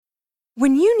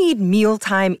When you need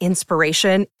mealtime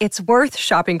inspiration, it's worth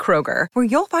shopping Kroger, where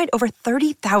you'll find over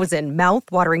 30,000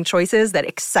 mouth-watering choices that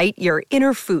excite your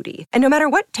inner foodie. And no matter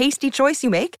what tasty choice you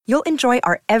make, you'll enjoy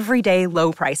our everyday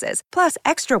low prices, plus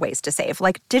extra ways to save,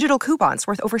 like digital coupons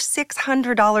worth over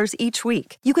 $600 each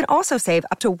week. You can also save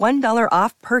up to $1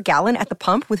 off per gallon at the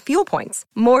pump with fuel points.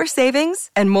 More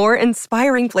savings and more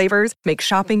inspiring flavors make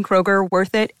shopping Kroger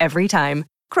worth it every time.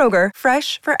 Kroger,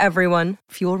 fresh for everyone.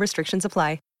 Fuel restrictions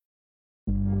apply.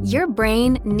 Your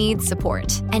brain needs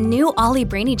support, and new Ollie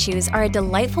Brainy Chews are a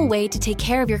delightful way to take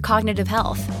care of your cognitive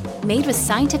health. Made with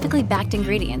scientifically backed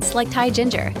ingredients like Thai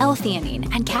ginger,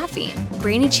 L-theanine, and caffeine,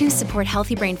 Brainy Chews support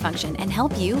healthy brain function and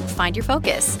help you find your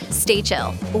focus, stay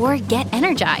chill, or get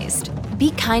energized.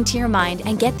 Be kind to your mind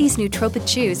and get these nootropic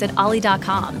chews at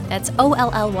ollie.com. That's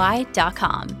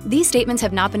OLLY.com. These statements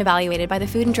have not been evaluated by the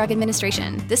Food and Drug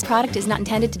Administration. This product is not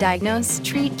intended to diagnose,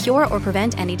 treat, cure, or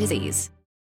prevent any disease.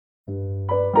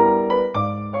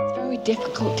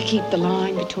 Difficult to keep the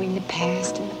line between the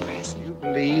past and the present. You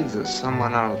believe that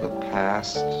someone out of the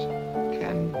past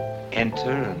can enter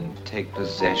and take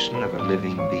possession of a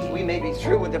living being? We may be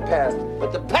through with the past,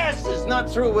 but the past is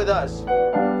not through with us.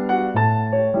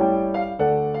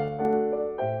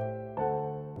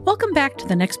 Welcome back to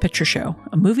The Next Picture Show,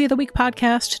 a Movie of the Week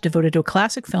podcast devoted to a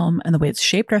classic film and the way it's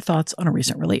shaped our thoughts on a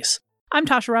recent release. I'm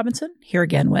Tasha Robinson, here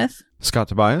again with Scott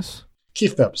Tobias,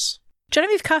 Keith Phipps.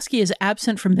 Genevieve Koski is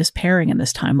absent from this pairing in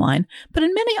this timeline, but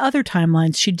in many other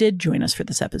timelines, she did join us for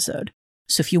this episode.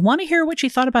 So if you want to hear what she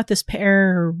thought about this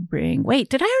pairing... Wait,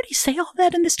 did I already say all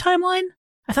that in this timeline?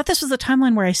 I thought this was the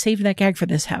timeline where I saved that gag for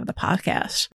this half of the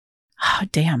podcast. Oh,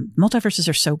 damn, multiverses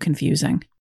are so confusing.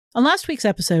 On last week's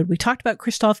episode, we talked about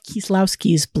Krzysztof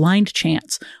Kieslowski's Blind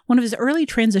Chance, one of his early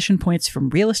transition points from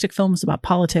realistic films about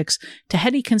politics to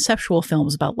heady conceptual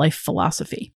films about life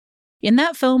philosophy. In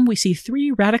that film, we see three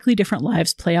radically different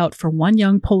lives play out for one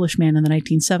young Polish man in the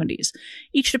 1970s,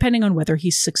 each depending on whether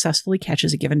he successfully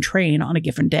catches a given train on a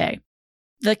given day.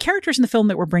 The characters in the film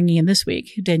that we're bringing in this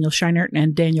week, Daniel Scheinert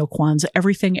and Daniel Kwan's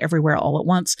Everything Everywhere All at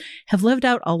Once, have lived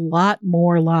out a lot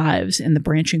more lives in the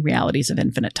branching realities of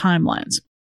infinite timelines.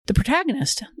 The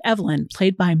protagonist, Evelyn,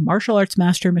 played by martial arts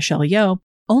master Michelle Yeoh,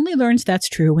 only learns that's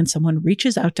true when someone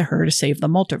reaches out to her to save the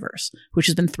multiverse, which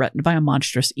has been threatened by a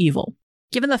monstrous evil.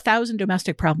 Given the 1,000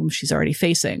 domestic problems she's already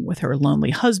facing, with her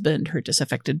lonely husband, her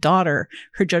disaffected daughter,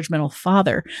 her judgmental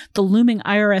father, the looming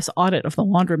IRS audit of the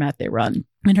laundromat they run,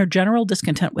 and her general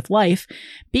discontent with life,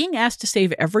 being asked to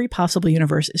save every possible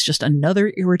universe is just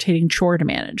another irritating chore to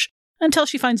manage, until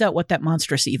she finds out what that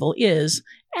monstrous evil is,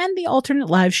 and the alternate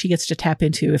lives she gets to tap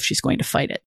into if she's going to fight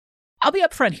it. I'll be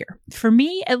upfront here. For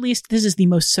me, at least, this is the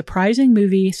most surprising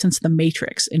movie since The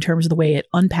Matrix in terms of the way it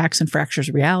unpacks and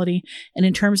fractures reality, and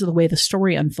in terms of the way the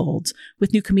story unfolds,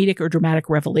 with new comedic or dramatic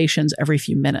revelations every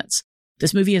few minutes.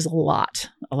 This movie is a lot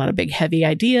of big, heavy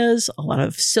ideas, a lot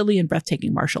of silly and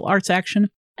breathtaking martial arts action,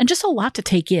 and just a lot to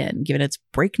take in, given its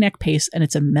breakneck pace and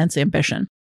its immense ambition.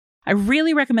 I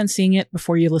really recommend seeing it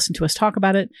before you listen to us talk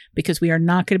about it, because we are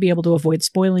not going to be able to avoid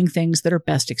spoiling things that are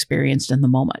best experienced in the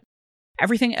moment.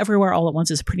 Everything Everywhere All at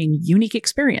Once is a pretty unique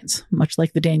experience, much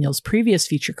like the Daniels' previous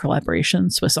feature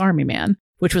collaboration, Swiss Army Man,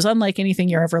 which was unlike anything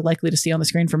you're ever likely to see on the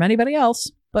screen from anybody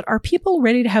else. But are people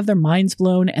ready to have their minds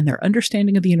blown and their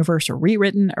understanding of the universe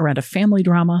rewritten around a family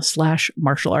drama /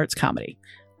 martial arts comedy?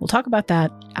 We'll talk about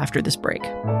that after this break.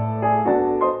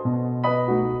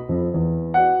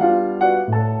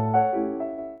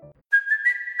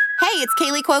 Hey, it's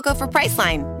Kaylee Cuoco for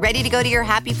Priceline. Ready to go to your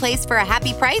happy place for a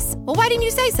happy price? Well, why didn't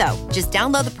you say so? Just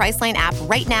download the Priceline app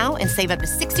right now and save up to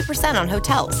 60% on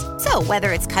hotels. So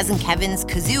whether it's Cousin Kevin's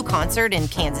Kazoo Concert in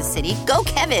Kansas City, go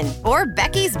Kevin, or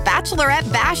Becky's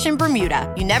Bachelorette Bash in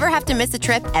Bermuda, you never have to miss a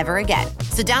trip ever again.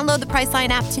 So download the Priceline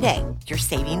app today. Your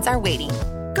savings are waiting.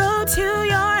 Go to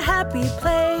your happy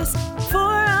place for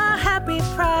a happy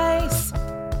price.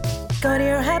 Go to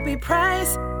your happy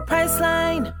price,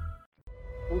 Priceline.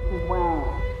 Mrs.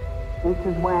 Wang.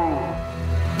 Mrs. Wang.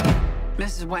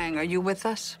 Mrs. Wang, are you with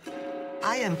us?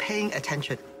 I am paying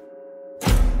attention.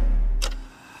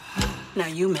 Now,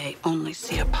 you may only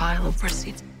see a pile of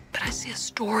receipts, but I see a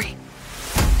story.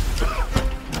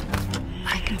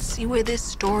 I can see where this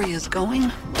story is going.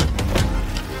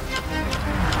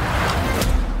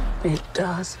 It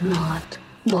does not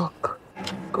look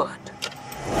good.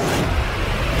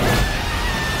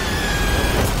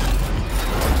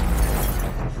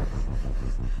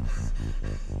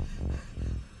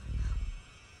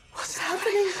 What's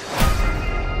happening?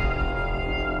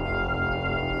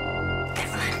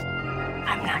 Evelyn,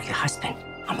 I'm not your husband.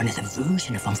 I'm another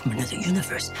version of him from another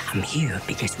universe. I'm here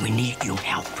because we need your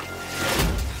help.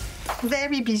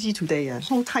 Very busy today.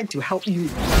 No time to help you.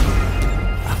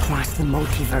 Across the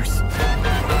multiverse,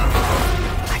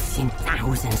 I've seen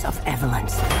thousands of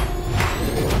Evelyns.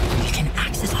 You can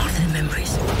access all their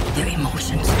memories, their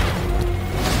emotions,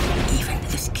 even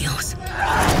their skills.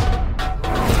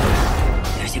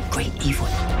 There's a great evil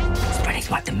spreading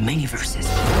throughout the many verses.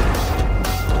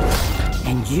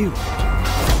 And you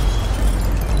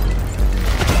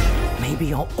may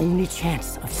be our only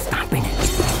chance of stopping it.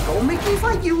 Don't make me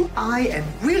fight you. I am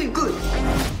really good.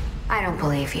 I don't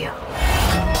believe you.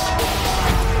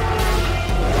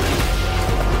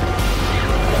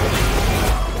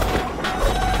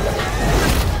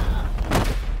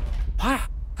 Wow,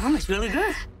 that was really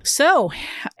good. So,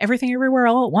 Everything Everywhere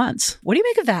All at Once. What do you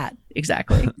make of that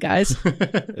exactly, guys?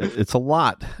 It's a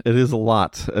lot. It is a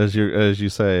lot, as you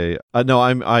say. No,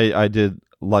 I did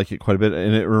like it quite a bit,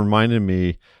 and it reminded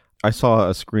me. I saw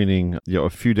a screening, a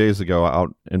few days ago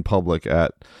out in public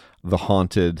at the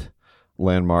haunted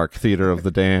landmark Theater of the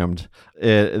Damned.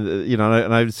 And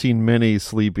I've seen many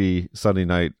sleepy Sunday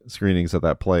night screenings at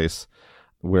that place,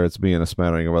 where it's me and a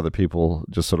smattering of other people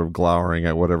just sort of glowering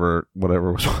at whatever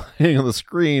was playing on the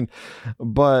screen.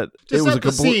 But just it was set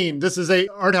the scene. This is a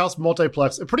art house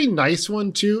multiplex, a pretty nice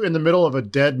one too, in the middle of a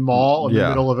dead mall, in the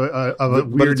middle of a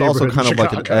weird. But it's also kind of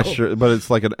like an Escher. But it's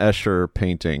like an Escher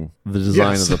painting. The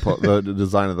design of the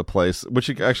design of the place, which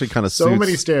actually kind of suits,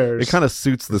 many stairs. It kind of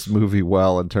suits this movie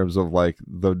well in terms of like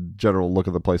the general look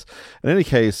of the place. In any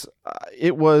case,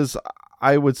 it was,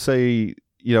 I would say,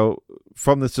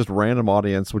 from this just random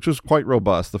audience, which was quite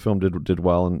robust. The film did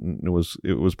well, and it was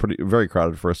very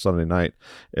crowded for a Sunday night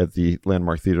at the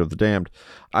Landmark Theater of the Damned.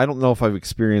 I don't know if I've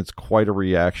experienced quite a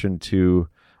reaction to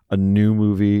a new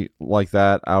movie like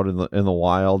that out in the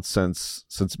wild since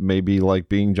maybe like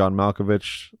Being John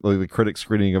Malkovich. Like the critic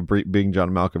screening of Being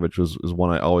John Malkovich is one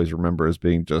I always remember as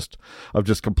being just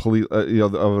complete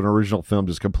of an original film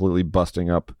just completely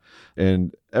busting up,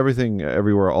 and Everything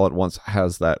Everywhere All at Once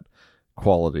has that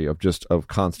quality of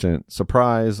constant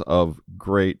surprise, of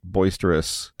great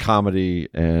boisterous comedy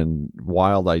and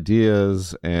wild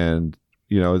ideas, and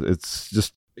it's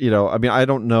just I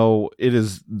don't know, it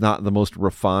is not the most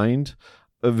refined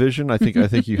vision. I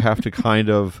think you have to kind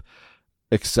of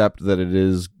accept that it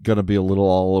is going to be a little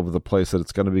all over the place, that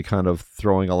it's going to be kind of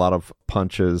throwing a lot of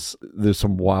punches. There's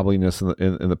some wobbliness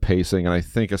in the pacing, and I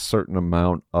think a certain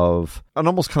amount of an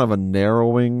almost kind of a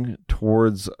narrowing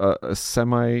towards a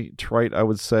semi-trite, I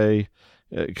would say,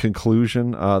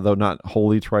 conclusion, though not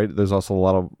wholly trite. There's also a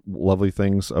lot of lovely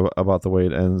things about the way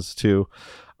it ends too.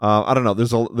 I don't know.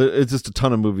 It's just a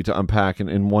ton of movie to unpack,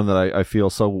 and one that I feel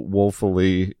so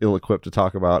woefully ill-equipped to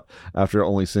talk about after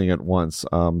only seeing it once.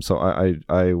 So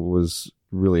I was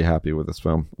really happy with this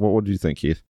film. What do you think,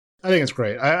 Keith? I think it's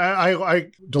great. I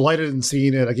delighted in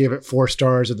seeing it. I gave it 4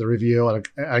 stars at the review, and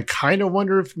I kind of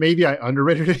wonder if maybe I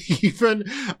underrated it even.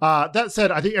 That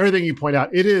said, I think everything you point out,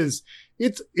 it's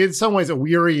in some ways a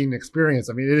wearying experience.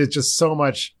 I mean, it is just so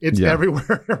much. It's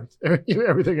everywhere,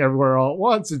 everything everywhere all at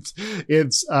once.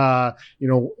 It's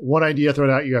one idea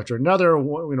thrown at you after another.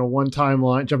 One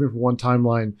timeline, jumping from one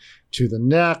timeline to the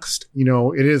next.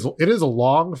 It is a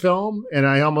long film, and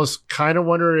I almost kind of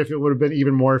wonder if it would have been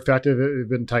even more effective if it had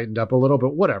been tightened up a little.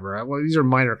 But whatever. These are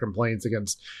minor complaints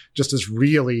against just this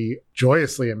really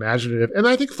joyously imaginative and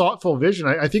I think thoughtful vision.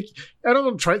 I think, I don't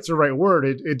know if trite's the right word.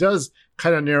 It does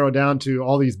kind of narrow down to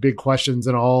all these big questions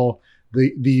and all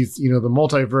these the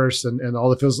multiverse and all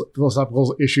the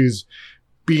philosophical issues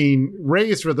being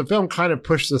raised, where the film kind of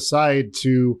pushed aside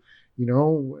to, I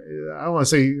don't want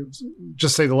to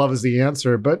say the love is the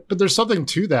answer, but there's something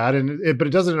to that, but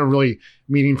it doesn't in a really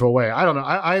meaningful way. I don't know.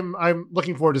 I'm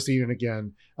looking forward to seeing it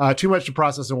again. Too much to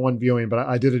process in one viewing, but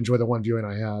I did enjoy the one viewing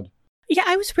I had. Yeah,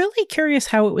 I was really curious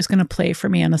how it was going to play for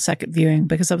me on a second viewing,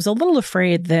 because I was a little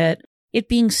afraid that it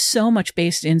being so much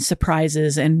based in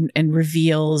surprises and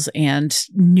reveals and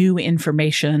new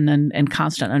information and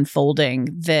constant unfolding,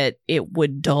 that it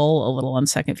would dull a little on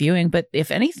second viewing. But if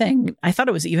anything, I thought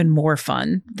it was even more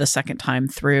fun the second time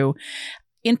through,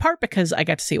 in part because I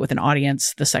got to see it with an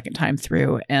audience the second time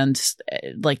through, and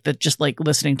just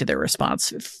listening to their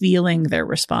response, feeling their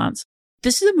response.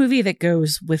 This is a movie that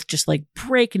goes with just like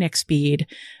breakneck speed,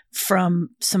 from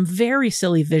some very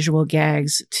silly visual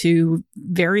gags to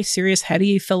very serious,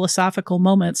 heady philosophical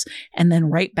moments, and then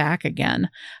right back again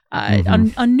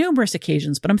on numerous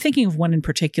occasions. But I'm thinking of one in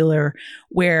particular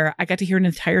where I got to hear an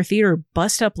entire theater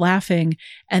bust up laughing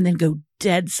and then go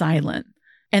dead silent,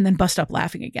 and then bust up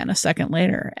laughing again a second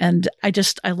later. And I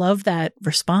love that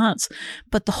response.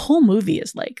 But the whole movie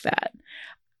is like that.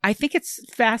 I think it's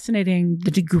fascinating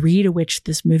the degree to which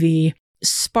this movie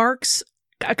sparks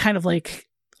a kind of like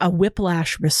a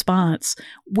whiplash response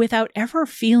without ever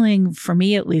feeling, for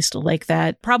me at least, like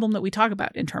that problem that we talk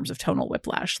about in terms of tonal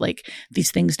whiplash, like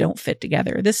these things don't fit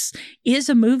together. This is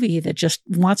a movie that just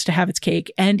wants to have its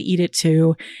cake and eat it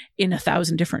too in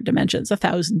 1,000 different dimensions,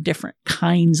 1,000 different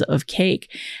kinds of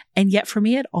cake. And yet for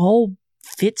me, it all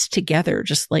fits together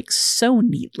just like so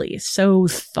neatly, so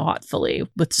thoughtfully,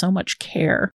 with so much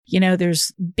care. You know,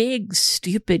 there's big,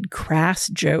 stupid, crass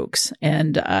jokes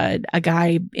and a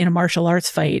guy in a martial arts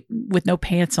fight with no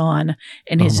pants on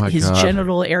and his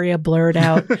genital area blurred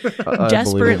out,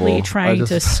 desperately trying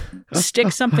to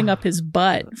stick something up his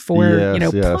butt for,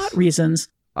 plot reasons.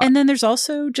 And then there's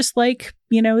also just like,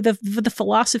 the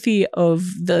philosophy of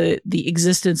the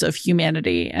existence of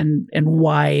humanity and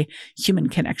why human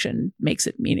connection makes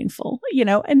it meaningful,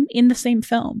 and in the same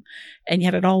film. And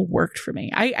yet it all worked for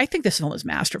me. I think this film is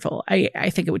masterful. I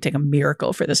think it would take a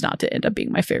miracle for this not to end up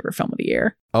being my favorite film of the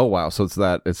year. Oh, wow. So it's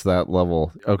that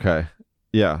level. Okay.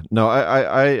 Yeah. No,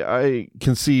 I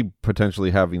can see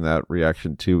potentially having that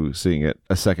reaction to seeing it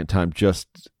a second time,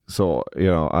 just so,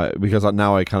 because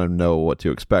now I kind of know what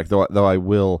to expect, though I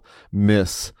will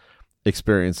miss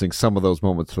experiencing some of those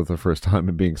moments for the first time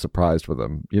and being surprised with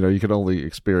them. You can only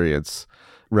experience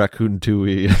Raccoon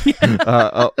Tooie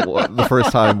the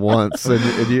first time once, and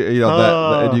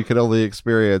and you can only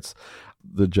experience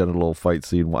the genital fight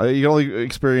scene. You can only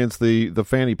experience the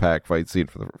fanny pack fight scene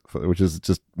which is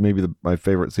just maybe my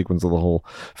favorite sequence of the whole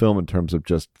film in terms of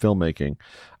just filmmaking.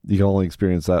 You can only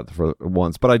experience that for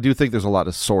once, but I do think there's a lot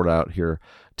to sort out here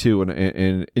too,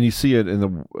 and you see it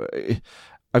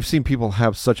I've seen people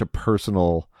have such a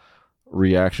personal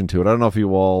reaction to it. I don't know if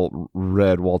you all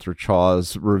read Walter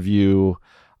Chaw's review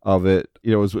of it.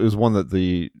 It was one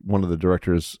that one of the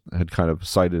directors had kind of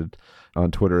cited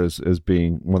on Twitter as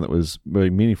being one that was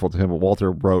very meaningful to him. But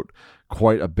Walter wrote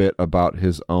quite a bit about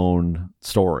his own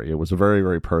story. It was a very,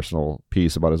 very personal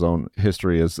piece about his own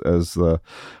history as the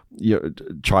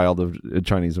child of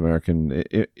Chinese American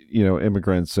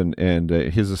immigrants and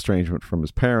his estrangement from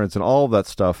his parents, and all of that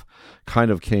stuff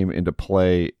kind of came into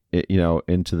play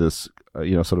into this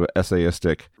sort of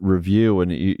essayistic review,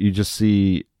 and you just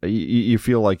see you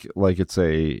feel like it's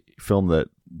a film that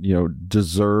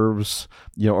deserves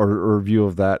a review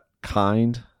of that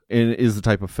kind, and is the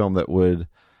type of film that would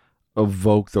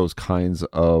evoke those kinds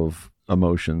of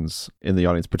emotions in the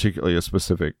audience, particularly a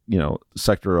specific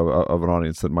sector of an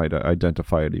audience that might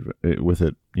identify it with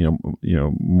it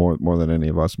more than any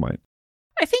of us might.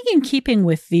 I think in keeping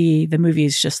with the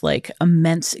movie's just like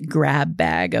immense grab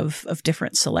bag of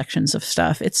different selections of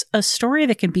stuff, it's a story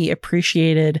that can be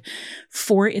appreciated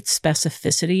for its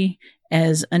specificity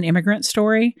as an immigrant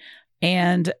story,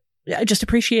 and just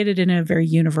appreciated in a very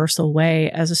universal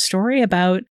way as a story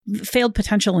about failed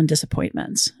potential and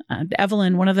disappointments.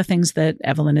 Evelyn, one of the things that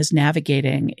Evelyn is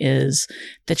navigating is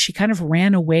that she kind of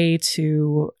ran away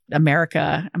to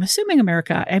America. I'm assuming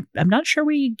America. I'm not sure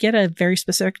we get a very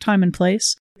specific time and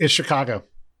place. It's Chicago.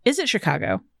 Is it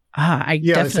Chicago? They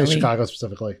say Chicago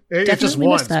specifically. It just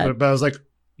once, but I was like,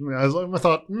 I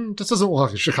thought, this doesn't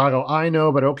look like Chicago. I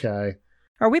know, but okay.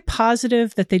 Are we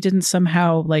positive that they didn't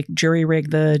somehow like jury rig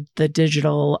the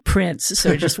digital prints?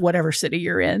 So just whatever city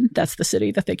you're in, that's the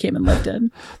city that they came and lived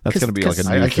in. That's going to be like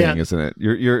a new thing, isn't it?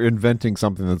 You're inventing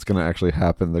something that's going to actually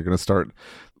happen. They're going to start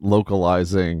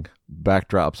localizing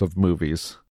backdrops of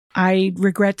movies. I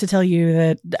regret to tell you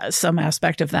that some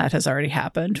aspect of that has already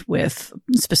happened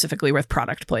specifically with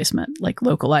product placement, like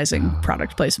localizing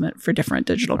product placement for different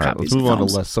digital copies. Let's move on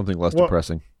to something less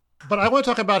depressing. But I want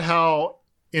to talk about how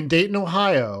in Dayton,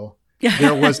 Ohio,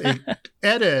 there was an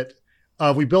edit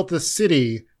of We Built This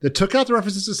City that took out the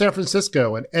references to San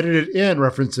Francisco and edited in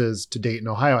references to Dayton,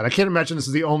 Ohio. And I can't imagine this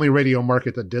is the only radio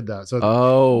market that did that.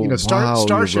 So,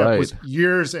 Starship was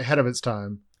years ahead of its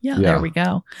time. Yeah, there we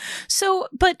go. So,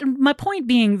 but my point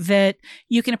being that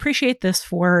you can appreciate this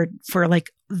for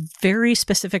like very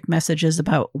specific messages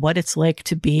about what it's like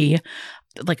to be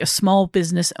like a small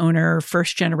business owner,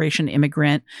 first generation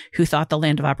immigrant who thought the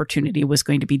land of opportunity was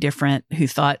going to be different, who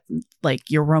thought like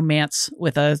your romance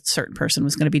with a certain person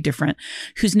was going to be different,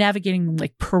 who's navigating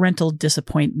like parental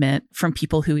disappointment from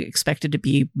people who expected to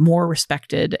be more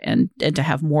respected and to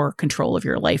have more control of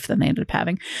your life than they ended up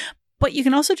having. But you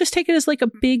can also just take it as like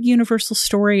a big universal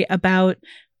story about,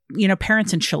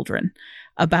 parents and children,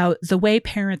 about the way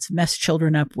parents mess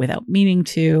children up without meaning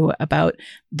to, about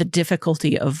the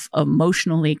difficulty of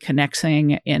emotionally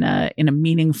connecting in a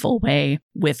meaningful way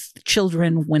with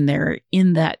children when they're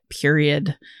in that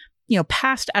period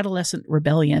past adolescent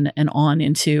rebellion and on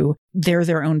into they're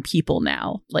their own people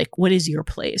now. Like, what is your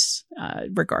place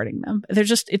regarding them?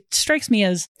 It strikes me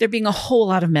as there being a whole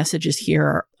lot of messages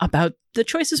here about the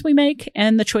choices we make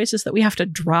and the choices that we have to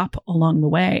drop along the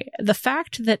way. The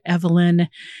fact that Evelyn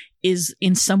is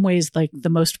in some ways like the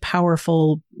most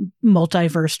powerful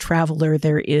multiverse traveler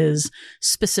there is,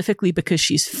 specifically because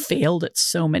she's failed at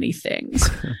so many things.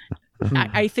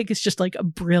 I think it's just like a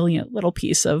brilliant little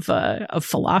piece of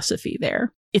philosophy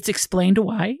there. It's explained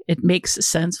why. It makes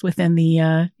sense within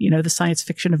the the science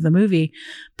fiction of the movie.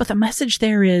 But the message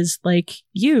there is like,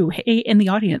 you in the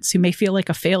audience who may feel like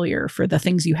a failure for the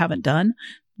things you haven't done,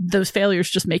 those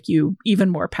failures just make you even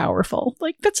more powerful.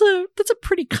 Like that's a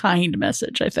pretty kind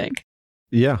message, I think.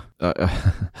 Yeah.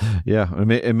 Yeah.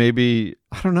 It may be,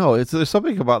 I don't know. There's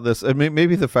something about this.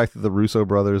 Maybe the fact that the Russo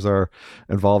brothers are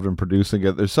involved in producing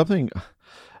it. There's something,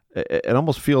 it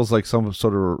almost feels like some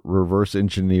sort of reverse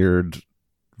engineered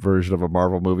version of a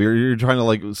Marvel movie, or you're trying to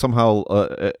like somehow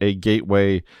a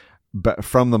gateway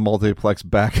from the multiplex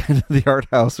back into the art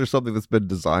house or something that's been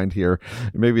designed here.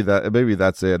 Maybe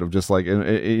that's it, of just like,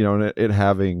 it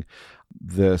having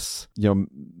this,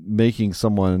 making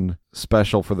someone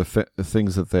special for the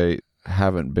things that they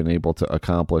haven't been able to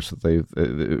accomplish, that they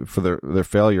for their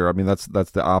failure. I mean, that's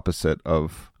the opposite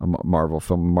of a Marvel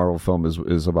film. Marvel film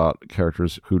is about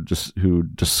characters who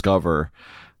discover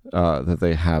that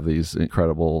they have these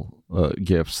incredible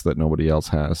gifts that nobody else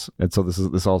has, and so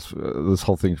this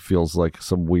whole thing feels like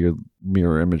some weird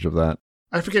mirror image of that.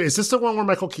 I forget, is this the one where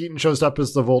Michael Keaton shows up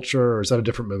as the Vulture, or is that a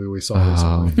different movie we saw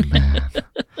recently? Oh man.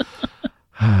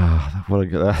 What a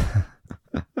good.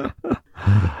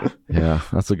 Yeah,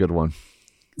 that's a good one.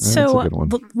 So a good one.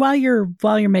 while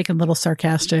you're making little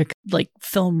sarcastic like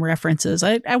film references,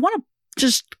 I want to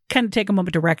just kind of take a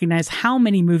moment to recognize how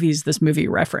many movies this movie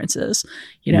references.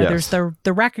 There's the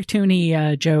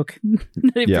Ratatouille joke,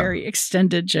 a very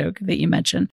extended joke that you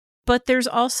mentioned. But there's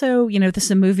also, this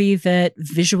is a movie that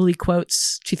visually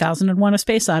quotes 2001: A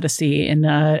Space Odyssey in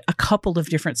a couple of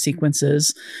different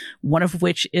sequences, one of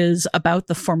which is about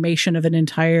the formation of an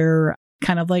entire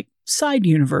kind of like side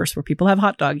universe where people have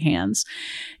hot dog hands.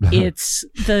 It's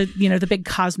the big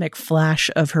cosmic flash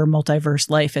of her multiverse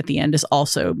life at the end is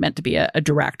also meant to be a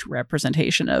direct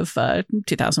representation of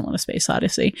 2001: A Space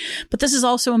Odyssey. But this is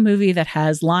also a movie that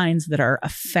has lines that are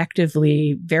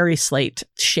effectively very slight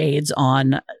shades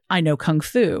on I Know Kung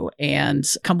Fu and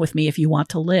Come With Me If You Want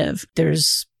to Live.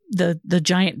 There's the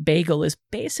giant bagel is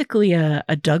basically a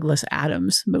Douglas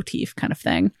Adams motif kind of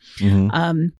thing.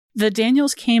 Mm-hmm. The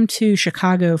Daniels came to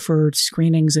Chicago for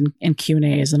screenings and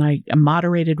Q&As, and I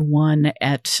moderated one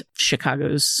at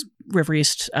Chicago's River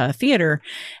East Theater,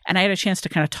 and I had a chance to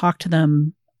kind of talk to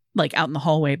them like out in the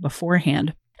hallway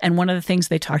beforehand. And one of the things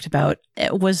they talked about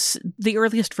was the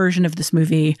earliest version of this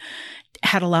movie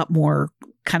had a lot more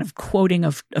kind of quoting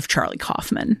of Charlie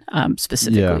Kaufman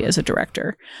specifically as a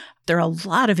director. There are a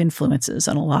lot of influences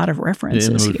and a lot of references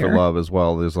in the Mood here. for Love as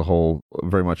well. There's a whole,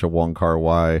 very much a Wong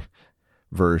Kar-wai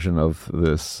version of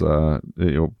this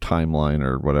timeline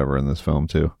or whatever in this film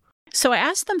too. So I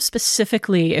asked them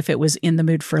specifically if it was In the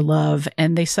Mood for Love,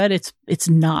 and they said it's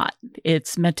not.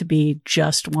 It's meant to be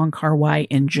just Wong Kar-wai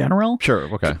in general. Sure,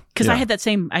 okay. Because I had the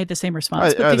same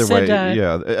response. But either they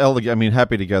said, way, I mean,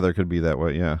 Happy Together could be that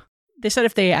way. Yeah. They said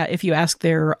if you ask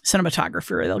their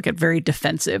cinematographer, they'll get very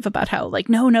defensive about how like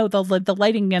no, the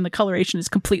lighting and the coloration is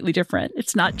completely different.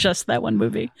 It's not just that one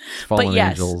movie. Fallen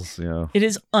Angels, it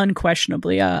is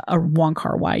unquestionably a Wong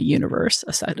Kar-wai universe,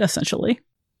 essentially.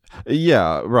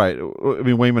 Yeah, right. I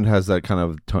mean, Wayman has that kind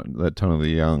of that tone of the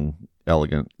young,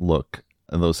 elegant look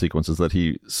in those sequences that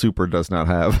he super does not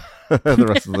have the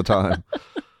rest of the time.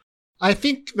 I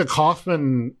think the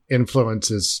Kaufman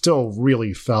influence is still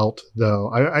really felt,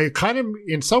 though. I kind of,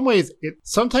 in some ways, it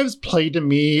sometimes played to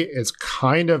me as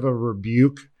kind of a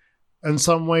rebuke in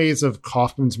some ways of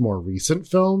Kaufman's more recent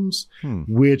films,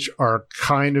 which are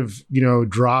kind of,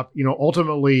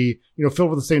 ultimately, filled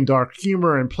with the same dark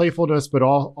humor and playfulness, but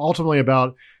ultimately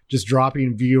about just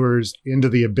dropping viewers into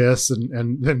the abyss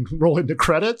and then rolling the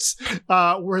credits.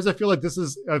 Whereas I feel like this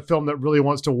is a film that really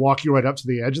wants to walk you right up to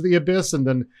the edge of the abyss and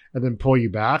then pull you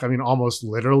back. I mean, almost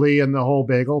literally in the whole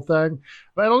bagel thing.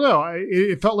 But I don't know.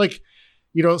 It felt like,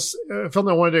 a film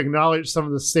that wanted to acknowledge some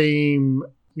of the same,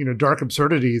 dark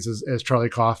absurdities as Charlie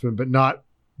Kaufman, but not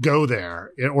go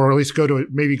there, or at least go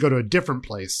to a different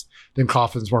place than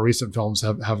Kaufman's more recent films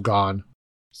have gone.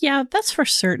 Yeah, that's for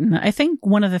certain. I think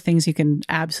one of the things you can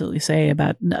absolutely say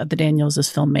about the Daniels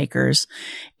as filmmakers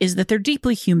is that they're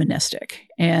deeply humanistic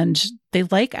and they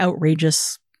like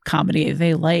outrageous comedy.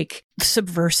 They like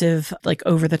subversive, like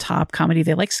over the top comedy.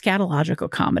 They like scatological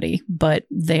comedy, but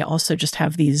they also just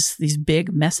have these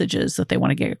big messages that they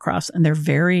want to get across. And they're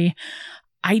very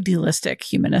idealistic,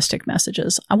 humanistic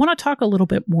messages. I want to talk a little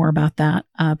bit more about that.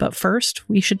 But first,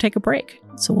 we should take a break.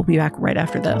 So we'll be back right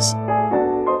after this.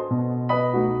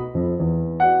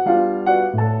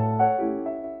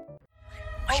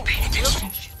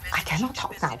 I cannot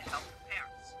talk now.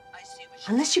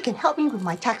 Unless you can help me with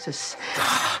my taxes.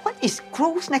 What is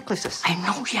gross necklaces? I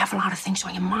know you have a lot of things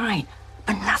on your mind,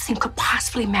 but nothing could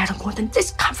possibly matter more than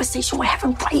this conversation we're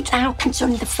having right now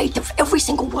concerning the fate of every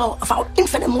single world of our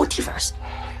infinite multiverse.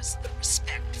 Here's the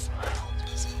respect for our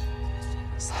elders.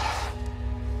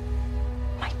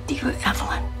 My dear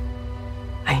Evelyn,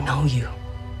 I know you.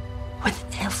 With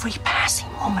every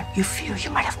passing moment, you feel you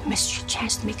might have missed your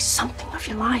chance to make something of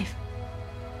your life.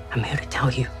 I'm here to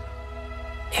tell you,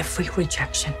 every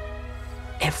rejection,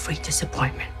 every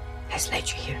disappointment has led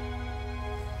you here.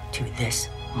 To this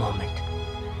moment.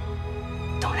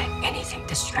 Don't let anything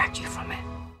distract you from it.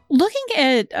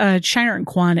 Looking at Shiner and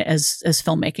Kwan as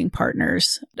filmmaking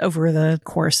partners over the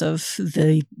course of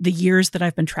the years that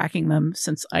I've been tracking them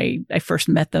since I first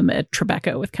met them at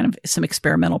Tribeca with kind of some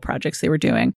experimental projects they were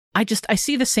doing, I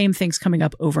see the same things coming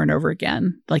up over and over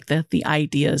again, like the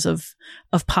ideas of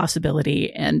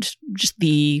possibility and just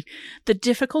the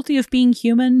difficulty of being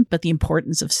human, but the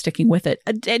importance of sticking with it.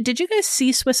 Did you guys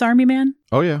see Swiss Army Man?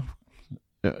 Oh yeah.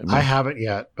 I haven't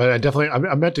yet, but I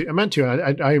meant to.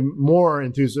 I'm more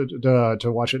enthused to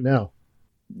watch it now.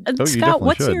 Scott,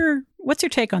 what's your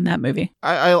take on that movie?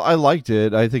 I liked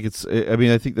it. I think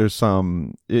I think there's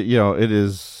some,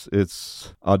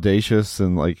 it's audacious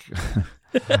and like,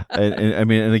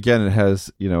 and again, it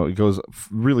has, it goes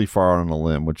really far on a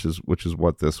limb, which is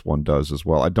what this one does as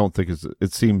well. I don't think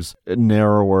it seems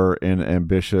narrower in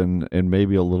ambition and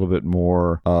maybe a little bit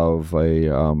more of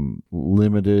a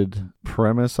limited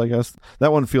premise, I guess.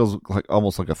 That one feels like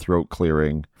almost like a throat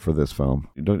clearing for this film,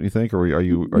 don't you think? Or are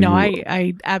you? No,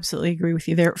 I absolutely agree with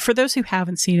you there. For those who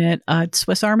haven't seen it,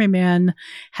 Swiss Army Man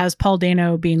has Paul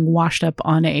Dano being washed up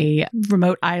on a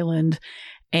remote island,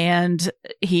 and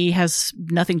he has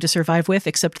nothing to survive with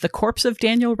except the corpse of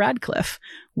Daniel Radcliffe,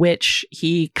 which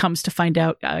he comes to find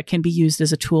out can be used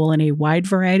as a tool in a wide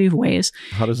variety of ways.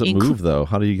 How does it move, though?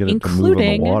 How do you get it to move on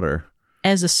the water?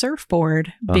 As a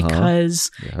surfboard, because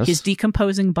his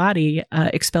decomposing body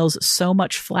expels so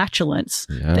much flatulence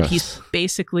that he's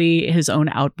basically his own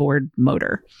outboard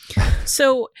motor.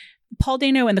 So Paul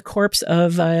Dano and the corpse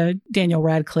of Daniel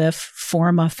Radcliffe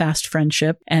form a fast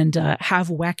friendship and have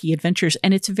wacky adventures.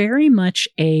 And it's very much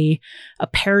a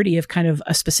parody of kind of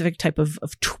a specific type of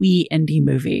twee indie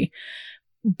movie,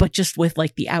 but just with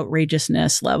like the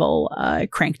outrageousness level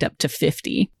cranked up to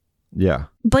 50. Yeah.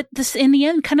 But this, in the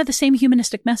end, kind of the same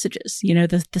humanistic messages,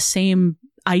 the same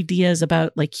ideas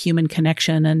about like human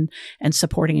connection and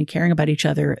supporting and caring about each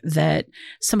other that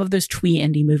some of those twee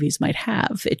indie movies might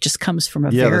have. It just comes from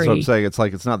a that's what I'm saying. It's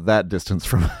like, it's not that distance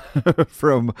from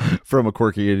from a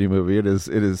quirky indie movie. It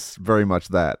is very much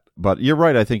that. But you're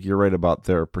right. I think you're right about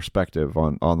their perspective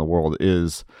on the world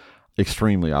is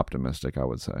extremely optimistic, I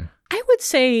would say. I would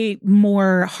say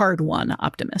more hard-won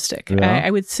optimistic. Yeah. I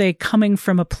would say coming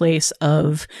from a place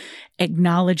of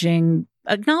acknowledging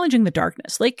the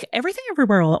darkness. Like Everything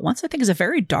Everywhere All at Once, I think, is a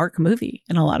very dark movie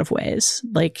in a lot of ways.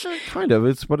 Like kind of,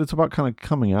 it's about kind of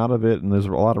coming out of it, and there's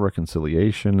a lot of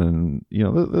reconciliation, and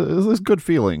there's good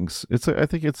feelings. It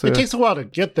takes a while to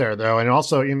get there, though, and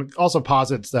also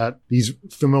posits that these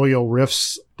familial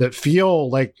rifts that feel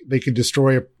like they could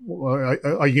destroy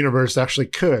a universe actually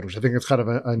could, which I think is kind of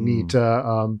a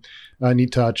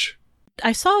neat touch.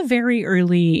 I saw very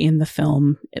early in the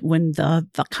film when the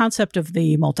concept of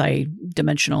the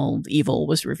multi-dimensional evil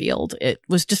was revealed, it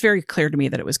was just very clear to me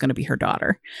that it was going to be her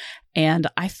daughter. And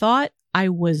I thought I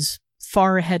was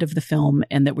far ahead of the film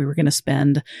and that we were going to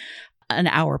spend an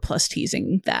hour plus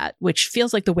teasing that, which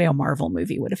feels like the way a Marvel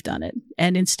movie would have done it.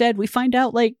 And instead we find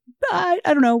out, like, I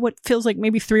don't know, what feels like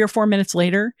maybe 3 or 4 minutes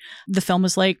later, the film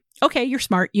is like, okay, you're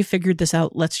smart. You figured this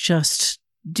out. Let's just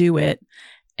do it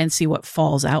and see what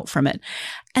falls out from it.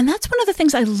 And that's one of the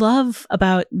things I love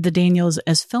about the Daniels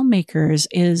as filmmakers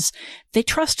is they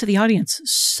trust the audience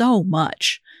so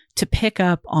much to pick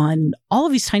up on all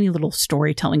of these tiny little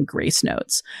storytelling grace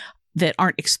notes that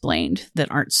aren't explained,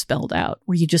 that aren't spelled out,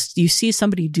 where you see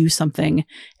somebody do something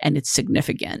and it's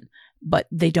significant, but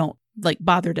they don't like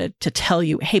bother to tell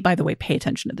you, hey, by the way, pay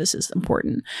attention to this, is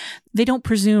important. They don't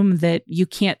presume that you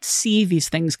can't see these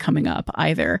things coming up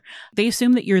either. They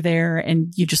assume that you're there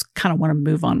and you just kind of want to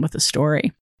move on with the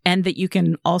story, and that you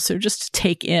can also just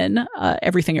take in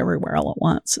Everything Everywhere All at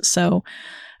Once. So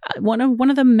One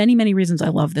of the many reasons I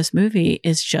love this movie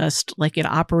is just like it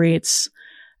operates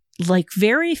like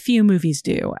very few movies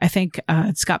do. I think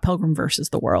Scott Pilgrim versus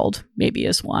the World maybe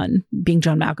is one. Being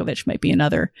John Malkovich might be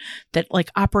another, that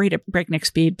like operate at breakneck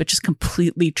speed, but just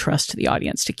completely trust the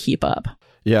audience to keep up.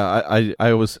 Yeah,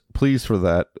 I was pleased for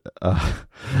that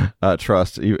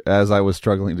trust as I was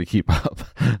struggling to keep up.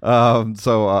 Though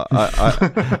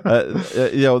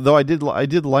I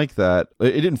did like that.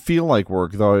 It didn't feel like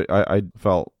work, though. I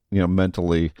felt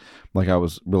mentally like I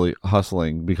was really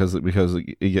hustling because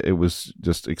it was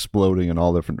just exploding in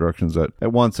all different directions at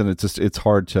once, and it's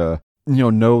hard to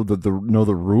know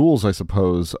the rules, I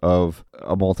suppose, of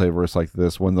a multiverse like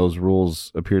this when those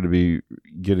rules appear to be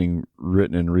getting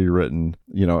written and rewritten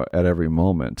at every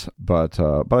moment. But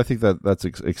I think that's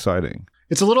exciting.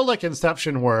 It's a little like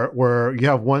Inception where you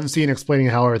have one scene explaining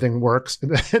how everything works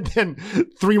and then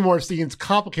 3 more scenes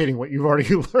complicating what you've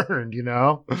already learned,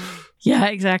 Yeah,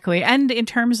 exactly. And in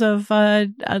terms of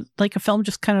like a film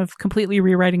just kind of completely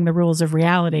rewriting the rules of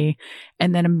reality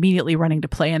and then immediately running to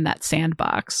play in that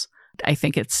sandbox, I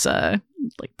think it's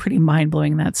like pretty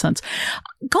mind-blowing in that sense.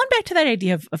 Going back to that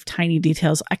idea of tiny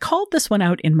details, I called this one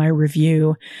out in my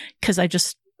review because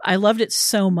I loved it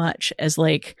so much as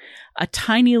like a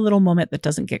tiny little moment that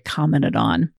doesn't get commented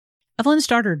on. Evelyn's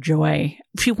daughter, Joy,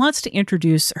 she wants to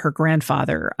introduce her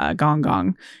grandfather, Gong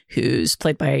Gong, who's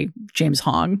played by James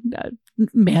Hong,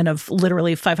 man of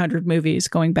literally 500 movies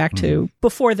going back to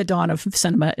before the dawn of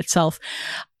cinema itself.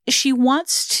 She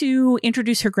wants to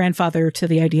introduce her grandfather to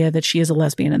the idea that she is a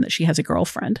lesbian and that she has a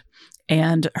girlfriend.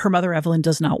 And her mother, Evelyn,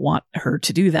 does not want her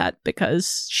to do that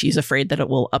because she's afraid that it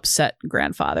will upset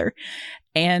grandfather.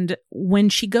 And when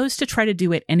she goes to try to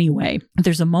do it anyway,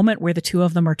 there's a moment where the two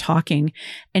of them are talking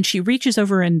and she reaches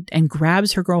over and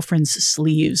grabs her girlfriend's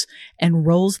sleeves and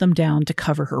rolls them down to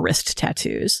cover her wrist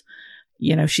tattoos.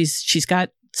 She's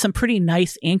got some pretty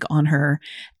nice ink on her.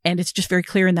 And it's just very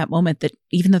clear in that moment that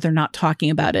even though they're not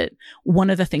talking about it, one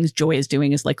of the things Joy is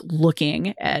doing is like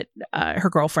looking at her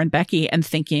girlfriend, Becky, and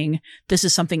thinking, this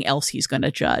is something else he's going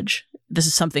to judge. This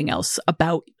is something else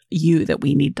about you that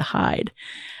we need to hide.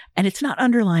 And it's not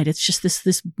underlined. It's just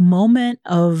this moment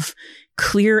of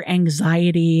clear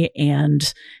anxiety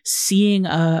and seeing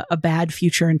a bad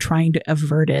future and trying to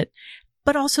avert it.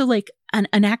 But also like an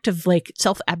act of like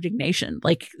self-abnegation,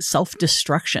 like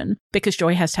self-destruction, because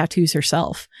Joy has tattoos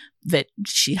herself that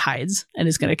she hides and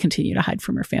is going to continue to hide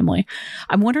from her family.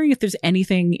 I'm wondering if there's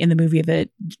anything in the movie that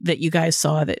you guys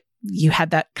saw that you had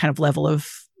that kind of level of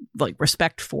like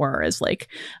respect for as like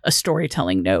a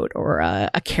storytelling note or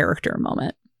a character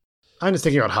moment. I'm just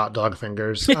thinking about hot dog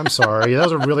fingers. I'm sorry.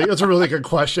 That's a really good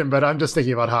question, but I'm just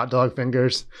thinking about hot dog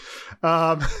fingers.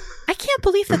 I can't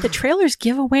believe that the trailers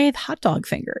give away the hot dog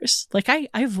fingers. Like I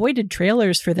avoided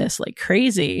trailers for this like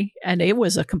crazy, and it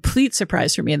was a complete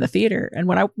surprise for me in the theater. And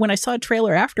when I saw a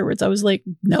trailer afterwards, I was like,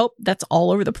 nope, that's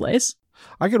all over the place.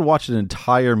 I could watch an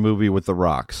entire movie with the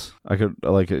Rocks. I could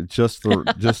just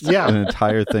yeah. An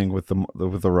entire thing with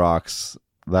the Rocks.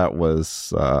 That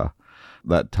was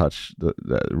that touch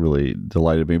that really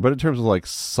delighted me. But in terms of like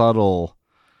subtle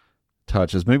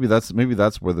touches, maybe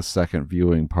that's where the second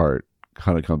viewing part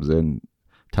kind of comes in,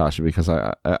 Tasha, because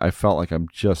I felt like I'm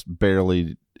just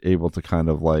barely able to kind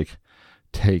of like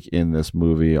take in this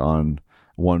movie on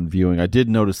one viewing. I did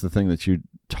notice the thing that you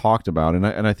talked about, and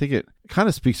I think it kind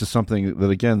of speaks to something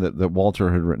that again that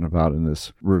Walter had written about in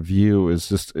this review, is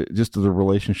just the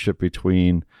relationship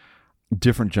between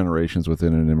different generations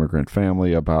within an immigrant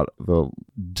family, about the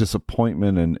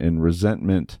disappointment and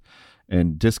resentment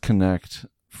and disconnect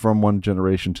from one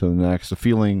generation to the next, a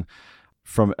feeling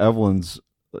from Evelyn's,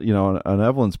 on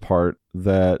Evelyn's part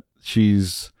that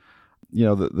she's,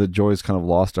 that Joy's kind of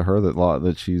lost to her,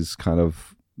 that she's kind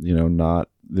of, not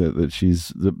that she's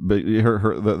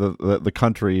the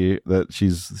country that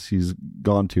she's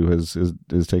gone to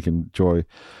has taken Joy,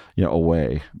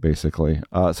 away basically.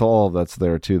 So all of that's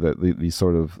there too. That these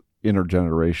sort of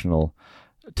intergenerational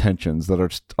tensions that are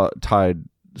tied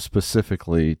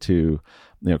specifically to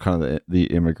kind of the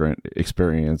immigrant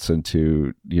experience and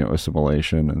to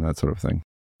assimilation and that sort of thing.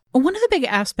 One of the big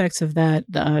aspects of that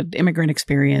immigrant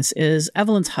experience is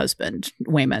Evelyn's husband,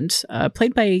 Waymond,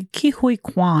 played by Ke Huy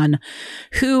Quan,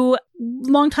 who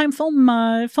longtime film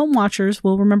watchers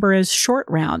will remember as Short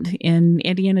Round in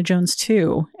Indiana Jones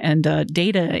 2 and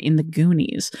Data in The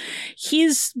Goonies.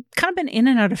 He's kind of been in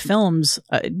and out of films,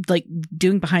 like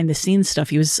doing behind the scenes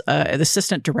stuff. He was the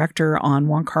assistant director on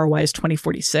Wong Kar-wai's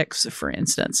 2046, for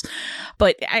instance.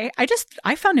 But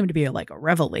I found him to be like a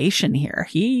revelation here.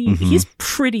 He's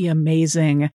pretty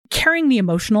amazing, carrying the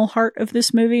emotional heart of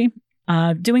this movie.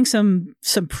 doing some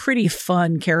pretty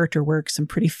fun character work, some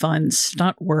pretty fun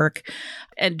stunt work,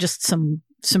 and just some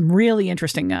really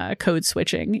interesting code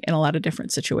switching in a lot of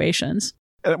different situations.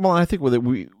 Well, I think with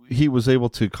it, he was able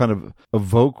to kind of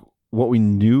evoke what we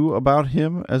knew about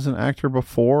him as an actor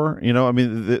before. You know, I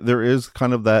mean, there is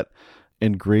kind of that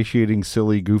ingratiating,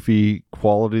 silly, goofy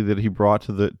quality that he brought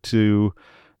to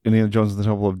Indiana Jones and the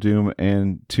Temple of Doom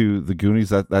and to the Goonies.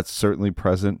 That's certainly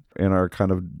present in our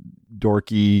kind of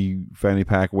dorky fanny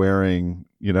pack wearing,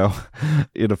 you know,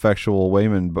 ineffectual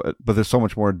Wayman, but there's so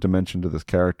much more dimension to this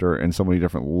character and so many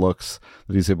different looks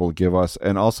that he's able to give us.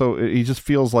 And also he just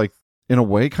feels like, in a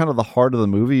way, kind of the heart of the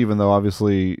movie, even though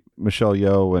obviously Michelle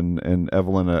Yeoh and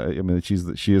Evelyn, I mean,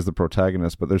 she is the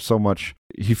protagonist, but there's so much,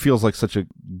 he feels like such a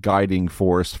guiding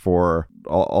force for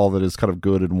all that is kind of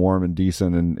good and warm and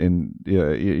decent and in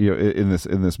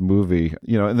this movie,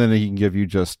 you know. And then he can give you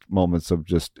just moments of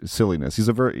just silliness. He's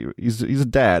a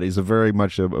dad. He's a very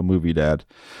much a movie dad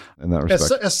in that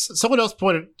respect. As someone else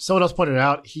pointed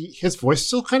out, his voice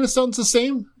still kind of sounds the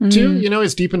same too. You know,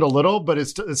 it's deepened a little, but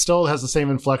it still has the same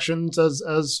inflections as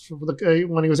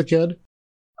when he was a kid.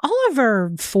 All of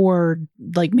our 4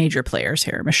 like major players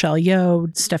here: Michelle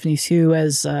Yeoh, Stephanie Hsu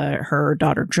as her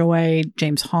daughter Joy,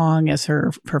 James Hong as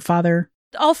her father.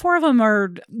 All 4 of them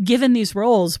are given these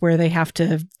roles where they have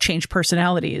to change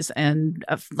personalities and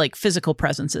like physical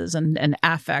presences and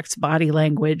affects, body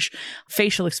language,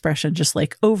 facial expression, just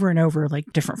like over and over, like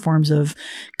different forms of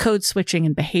code switching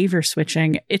and behavior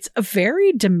switching. It's a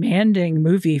very demanding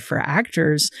movie for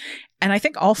actors. And I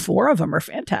think all 4 of them are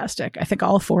fantastic. I think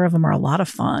all 4 of them are a lot of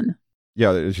fun.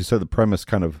 Yeah, as you said, the premise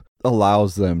kind of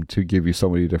allows them to give you so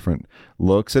many different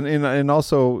looks, and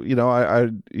also, you know, I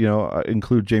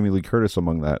include Jamie Lee Curtis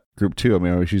among that group too. I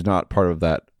mean, she's not part of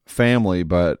that family,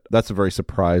 but that's a very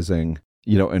surprising,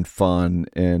 you know, and fun,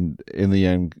 and in the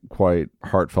end, quite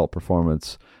heartfelt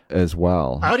performance as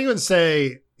well. I would even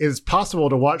say it's possible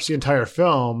to watch the entire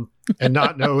film and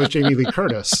not know it was Jamie Lee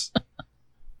Curtis.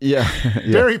 Yeah.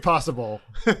 Very possible.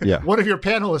 Yeah. One of your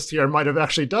panelists here might have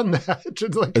actually done that.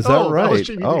 Like, is that right? That was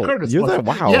Jamie Lee Curtis. You're that?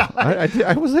 Wow. Yeah.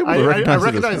 I was able to recognize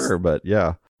it as her, but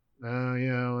yeah.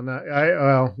 Yeah.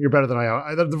 Well, you're better than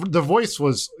I am. The voice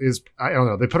is I don't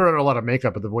know. They put her under a lot of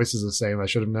makeup, but the voice is the same. I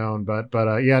should have known, but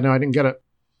yeah, no, I didn't get it.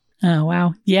 Oh,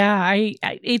 wow. Yeah,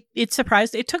 it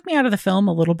surprised. It took me out of the film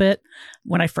a little bit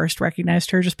when I first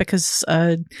recognized her, just because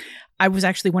I was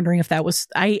actually wondering if that was,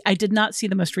 I did not see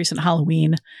the most recent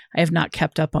Halloween. I have not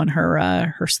kept up on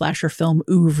her slasher film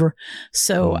oeuvre.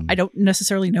 So I don't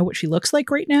necessarily know what she looks like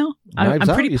right now. I'm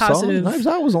pretty positive. Knives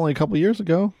Out was only a couple years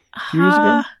ago. Years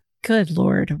ago. Good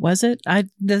Lord. Was it?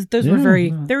 Those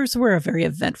were a very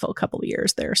eventful couple of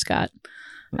years there, Scott.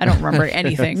 I don't remember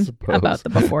anything about the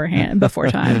before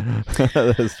time.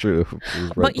 That's true.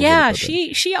 But yeah,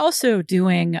 she also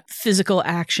doing physical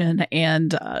action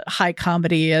and high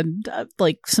comedy and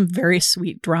like some very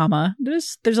sweet drama.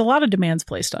 There's a lot of demands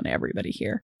placed on everybody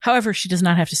here. However, she does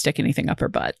not have to stick anything up her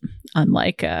butt,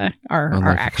 unlike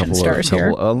our action stars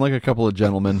here. Unlike a couple of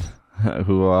gentlemen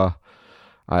who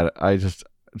I just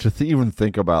even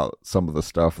think about some of the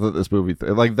stuff that this movie,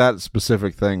 like that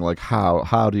specific thing, like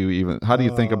how do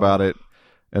you think about it,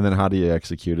 and then how do you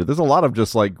execute it? There's a lot of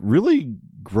just like really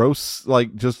gross,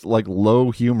 like just like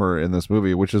low humor in this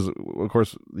movie, which is, of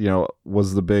course, you know,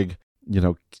 was the big, you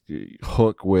know,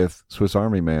 hook with Swiss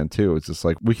Army Man too. It's just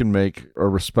like we can make a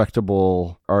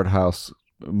respectable art house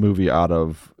movie out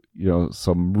of, you know,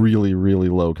 some really, really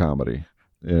low comedy.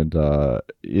 And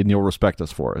you'll respect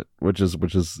us for it, which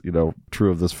is you know,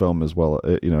 true of this film as well,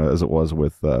 you know, as it was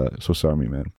with Swiss Army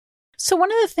Man. So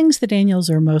one of the things the Daniels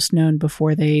are most known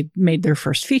before they made their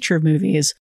first feature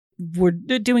movies were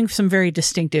doing some very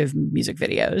distinctive music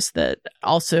videos that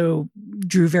also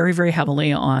drew very, very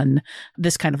heavily on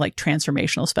this kind of like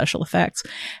transformational special effects.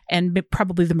 And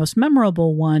probably the most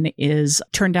memorable one is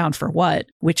Turn Down for What,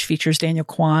 which features Daniel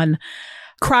Kwan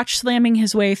crotch slamming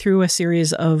his way through a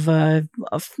series of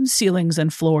ceilings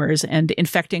and floors and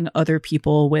infecting other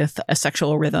people with a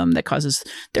sexual rhythm that causes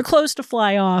their clothes to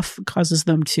fly off, causes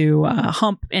them to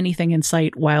hump anything in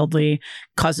sight wildly,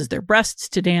 causes their breasts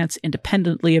to dance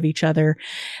independently of each other.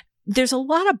 There's a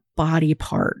lot of body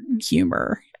part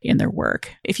humor in their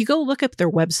work. If you go look up their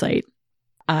website,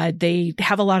 they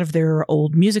have a lot of their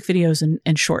old music videos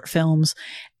and short films.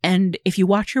 And if you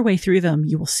watch your way through them,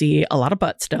 you will see a lot of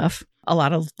butt stuff, a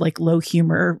lot of like low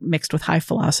humor mixed with high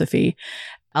philosophy,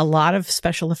 a lot of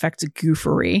special effects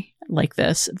goofery like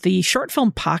this. The short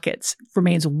film Pockets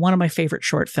remains one of my favorite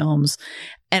short films.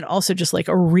 and also just like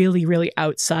a really, really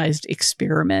outsized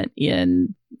experiment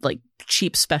in like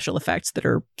cheap special effects that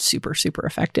are super, super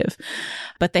effective.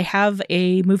 But they have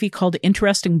a movie called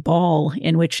Interesting Ball,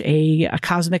 in which a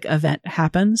cosmic event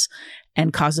happens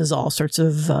and causes all sorts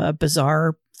of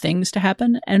bizarre things to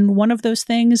happen. And one of those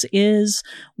things is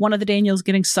one of the Daniels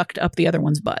getting sucked up the other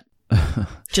one's butt.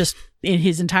 Just in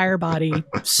his entire body,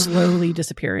 slowly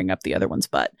disappearing up the other one's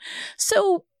butt.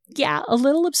 So, yeah, a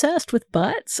little obsessed with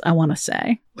butts, I want to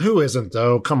say. Who isn't,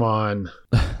 though? Come on.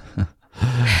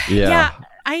 Yeah.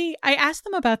 I asked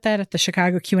them about that at the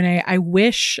Chicago Q&A. I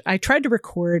wish I tried to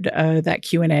record that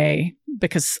Q&A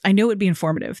because I know it would be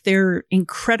informative. They're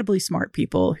incredibly smart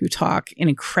people who talk in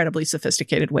incredibly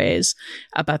sophisticated ways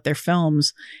about their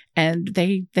films. And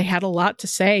they had a lot to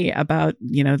say about,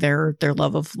 you know, their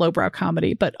love of lowbrow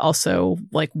comedy, but also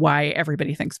like why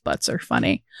everybody thinks butts are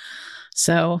funny.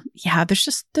 So yeah,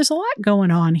 there's a lot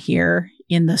going on here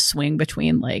in the swing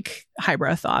between like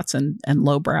highbrow thoughts and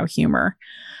lowbrow humor.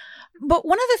 But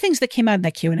one of the things that came out in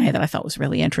that Q&A that I thought was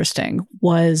really interesting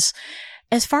was,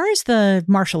 as far as the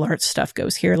martial arts stuff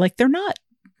goes here, like they're not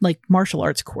like martial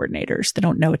arts coordinators. They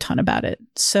don't know a ton about it.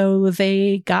 So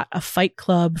they got a fight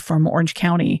club from Orange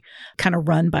County, kind of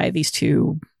run by the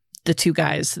two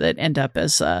guys that end up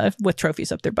as with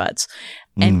trophies up their butts,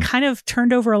 and kind of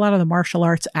turned over a lot of the martial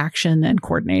arts action and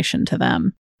coordination to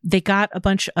them. They got a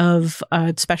bunch of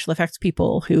special effects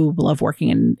people who love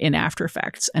working in After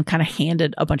Effects and kind of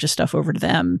handed a bunch of stuff over to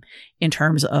them in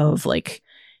terms of like,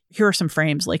 here are some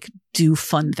frames, like do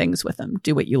fun things with them,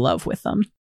 do what you love with them.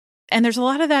 And there's a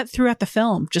lot of that throughout the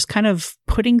film, just kind of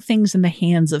putting things in the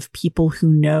hands of people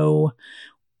who know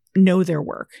their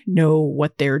work, know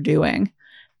what they're doing.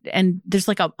 And there's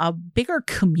like a bigger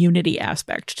community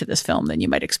aspect to this film than you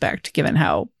might expect, given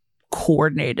how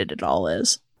coordinated it all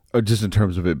is. Just in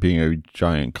terms of it being a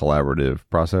giant collaborative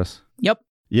process. Yep.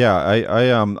 Yeah,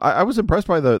 I was impressed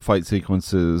by the fight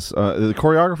sequences. The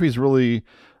choreography is really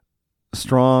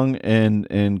strong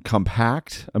and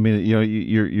compact. I mean, you know,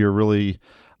 you're really,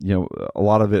 you know, a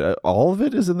lot of it, all of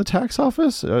it is in the tax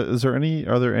office. Are there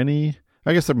any?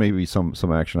 I guess there may be some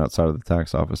action outside of the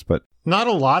tax office, but not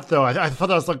a lot, though. I thought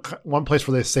that was like one place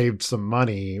where they saved some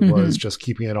money was just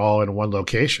keeping it all in one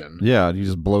location. Yeah, you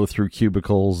just blow through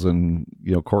cubicles and,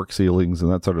 you know, cork ceilings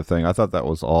and that sort of thing. I thought that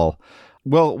was all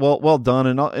well done,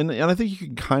 and I think you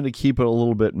can kind of keep it a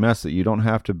little bit messy. You don't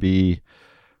have to be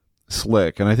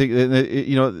slick, and I think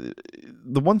you know,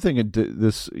 the one thing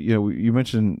this, you know, you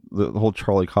mentioned the whole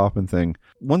Charlie Kaufman thing.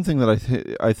 One thing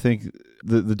that I think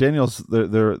the Daniels,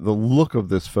 the look of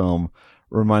this film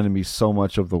reminded me so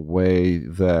much of the way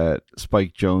that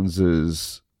Spike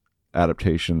Jonze's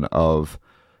adaptation of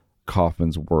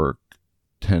Kaufman's work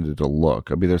tended to look.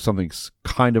 I mean, there's something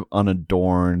kind of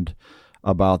unadorned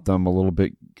about them, a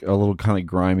little kind of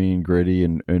grimy and gritty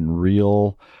and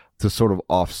real, to sort of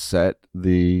offset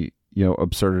the, you know,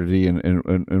 absurdity and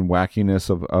wackiness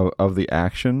of the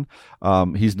action.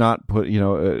 He's not put, you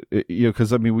know,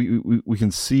 because I mean, we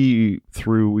could see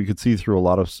through a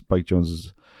lot of Spike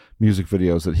Jonze's music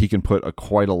videos that he can put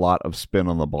quite a lot of spin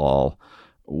on the ball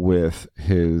with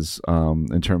his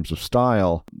in terms of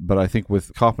style. But I think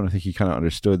with Kaufman, I think he kind of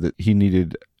understood that he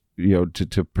needed, you know,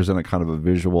 to present a kind of a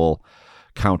visual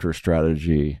counter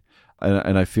strategy.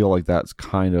 And I feel like that's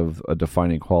kind of a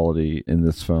defining quality in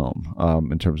this film,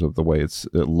 in terms of the way it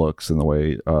looks and the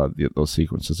way those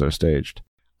sequences are staged.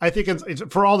 I think it's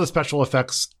for all the special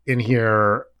effects in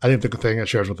here, I think the thing that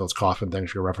shares with those Kaufman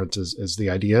things you reference is the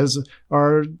ideas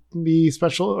are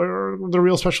the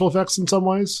real special effects in some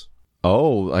ways.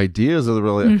 Oh, ideas are the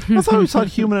really. I thought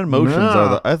human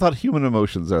emotions human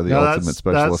emotions are the ultimate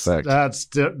special effect. That's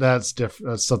different.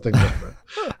 That's something different.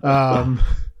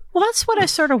 Well, that's what I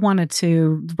sort of wanted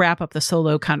to wrap up the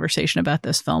solo conversation about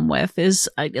this film with, is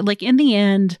like, in the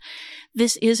end,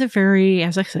 this is a very,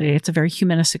 as I say, it's a very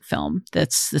humanistic film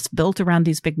that's built around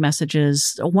these big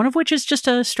messages, one of which is just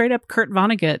a straight up Kurt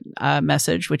Vonnegut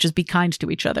message, which is be kind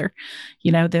to each other.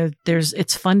 You know,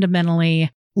 it's fundamentally,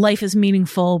 life is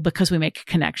meaningful because we make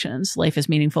connections. Life is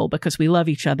meaningful because we love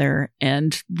each other.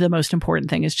 And the most important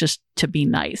thing is just to be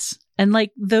nice. And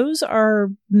like, those are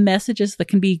messages that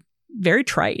can be very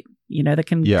trite, you know, that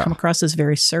can come across as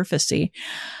very surfacey.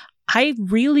 I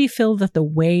really feel that the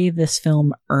way this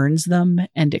film earns them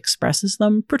and expresses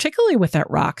them, particularly with that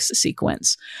rocks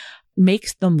sequence,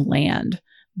 makes them land.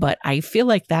 But I feel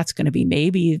like that's going to be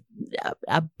maybe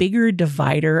a bigger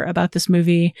divider about this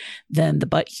movie than the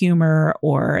butt humor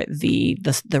or the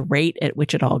rate at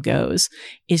which it all goes,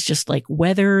 is just like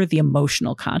whether the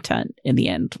emotional content in the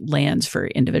end lands for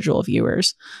individual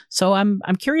viewers. So I'm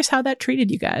curious how that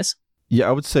treated you guys. Yeah,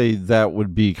 I would say that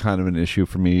would be kind of an issue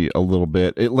for me a little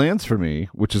bit. It lands for me,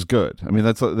 which is good. I mean,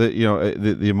 that's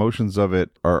the emotions of it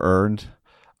are earned.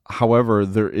 However,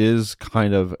 there is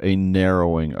kind of a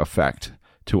narrowing effect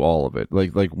to all of it.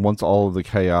 Like once all of the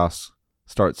chaos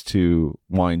starts to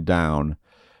wind down,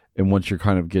 and once you're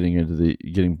kind of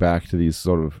getting back to these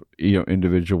sort of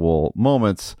individual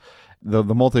moments, the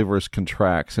multiverse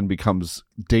contracts and becomes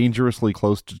dangerously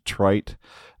close to trite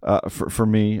for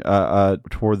me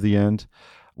toward the end,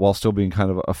 while still being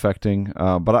kind of affecting.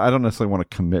 But I don't necessarily want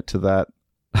to commit to that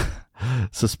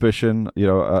suspicion,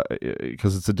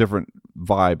 because it's a different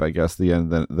vibe, I guess, the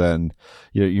end than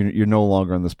you're no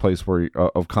longer in this place where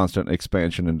of constant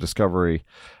expansion and discovery.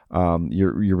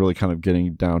 You're really kind of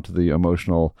getting down to the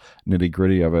emotional nitty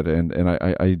gritty of it, and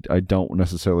I don't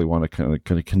necessarily want to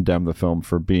kind of condemn the film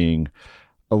for being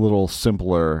a little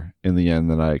simpler in the end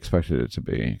than I expected it to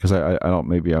be, because I don't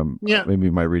maybe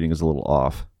my reading is a little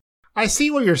off. I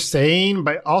see what you're saying,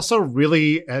 but also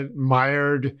really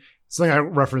admired something I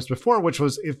referenced before, which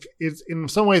was if it's in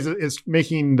some ways it's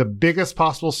making the biggest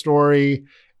possible story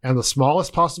and the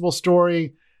smallest possible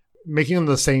story, making them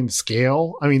the same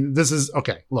scale. I mean, this is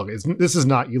okay. Look, this is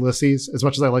not Ulysses as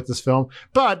much as I like this film,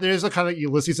 but there's a kind of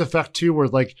Ulysses effect too, where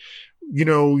like,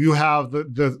 you have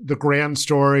the grand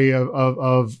story of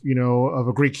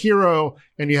a Greek hero,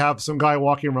 and you have some guy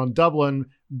walking around Dublin,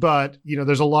 but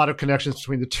there's a lot of connections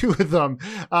between the two of them.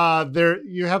 There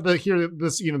you have the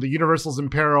universal's in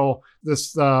peril.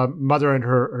 This mother and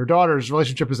her daughter's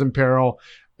relationship is in peril,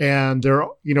 and they're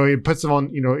it puts them on.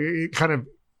 It kind of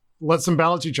lets them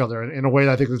balance each other in a way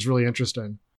that I think is really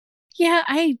interesting. Yeah,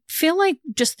 I feel like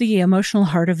just the emotional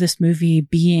heart of this movie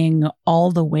being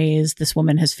all the ways this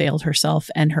woman has failed herself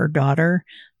and her daughter,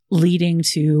 leading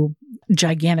to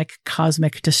gigantic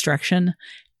cosmic destruction,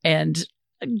 and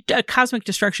a cosmic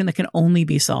destruction that can only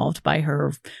be solved by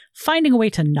her finding a way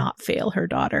to not fail her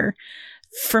daughter.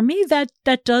 For me,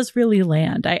 that does really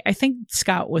land. I think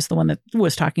Scott was the one that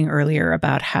was talking earlier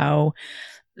about how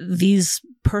these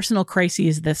personal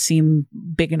crises that seem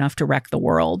big enough to wreck the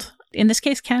world, in this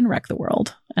case, can wreck the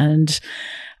world. And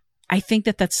I think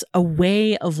that that's a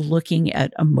way of looking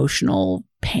at emotional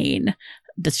pain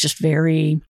that's just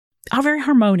very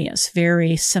harmonious,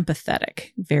 very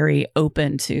sympathetic, very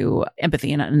open to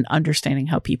empathy and understanding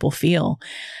how people feel.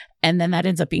 And then that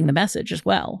ends up being the message as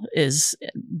well, is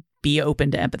be open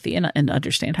to empathy and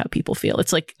understand how people feel.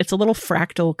 It's like, it's a little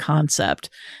fractal concept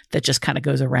that just kind of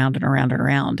goes around and around and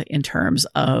around in terms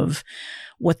of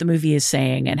what the movie is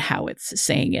saying and how it's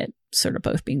saying it, sort of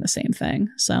both being the same thing.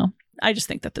 So I just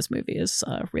think that this movie is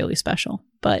really special.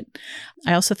 But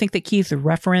I also think that Keith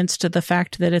referenced the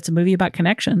fact that it's a movie about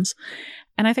connections.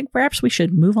 And I think perhaps we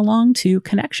should move along to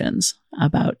connections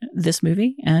about this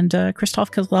movie and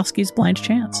Krzysztof Kieslowski's Blind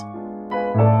Chance.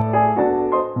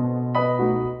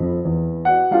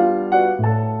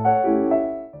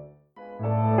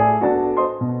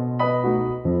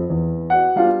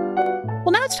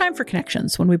 Well, now it's time for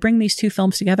connections, when we bring these two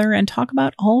films together and talk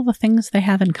about all the things they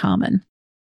have in common.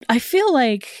 I feel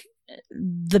like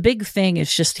the big thing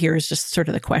is just sort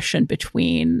of the question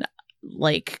between,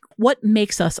 like, what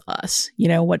makes us us?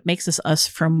 What makes us us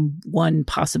from one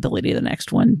possibility to the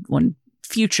next, one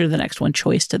future to the next, one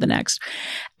choice to the next.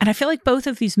 And I feel like both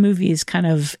of these movies kind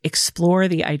of explore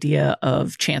the idea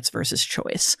of chance versus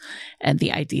choice, and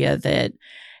the idea that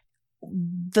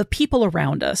the people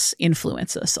around us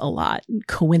influence us a lot.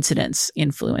 Coincidence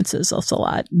influences us a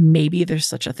lot. Maybe there's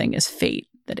such a thing as fate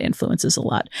that influences a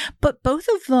lot. But both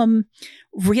of them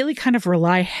really kind of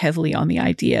rely heavily on the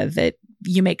idea that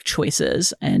you make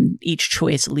choices and each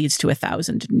choice leads to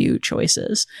 1,000 new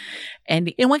choices. And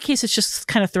in one case, it's just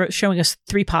kind of showing us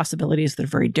three possibilities that are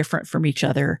very different from each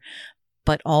other,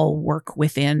 but all work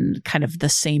within kind of the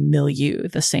same milieu,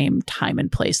 the same time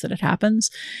and place that it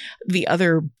happens. The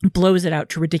other blows it out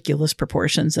to ridiculous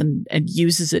proportions and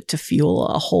uses it to fuel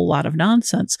a whole lot of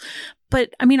nonsense. But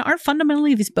I mean, aren't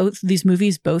fundamentally these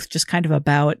movies both just kind of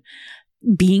about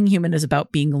being human, is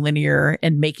about being linear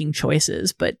and making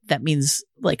choices, but that means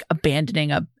like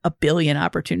abandoning a billion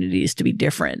opportunities to be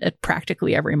different at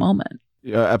practically every moment.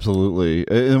 Yeah, absolutely.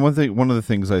 And one of the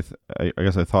things I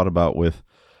guess I thought about with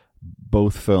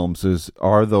both films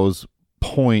are those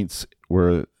points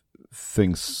where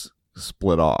things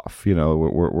split off,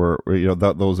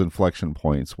 where those inflection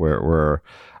points where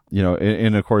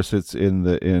and of course it's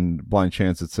in Blind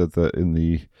Chance, it's at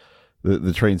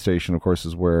the train station, of course,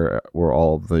 is where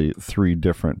all the three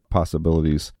different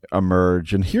possibilities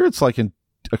emerge. And here it's like in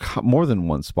more than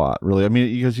one spot, really. I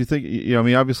mean, because you think,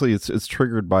 obviously it's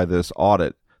triggered by this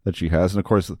audit that she has. And of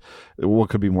course, what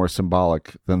could be more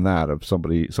symbolic than that of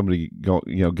somebody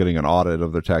getting an audit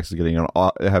of their taxes,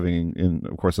 having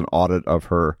of course an audit of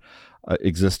her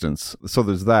existence. So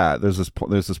there's that. There's this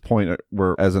point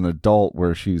where, as an adult,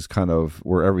 where she's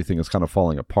where everything is kind of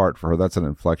falling apart for her. That's an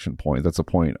inflection point. That's a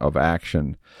point of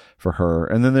action for her.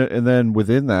 And then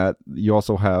within that, you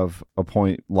also have a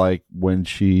point like when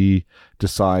she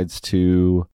decides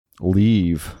to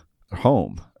leave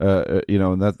home.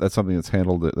 And that's something that's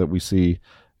handled that we see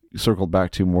circled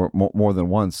back to more than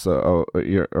once. Or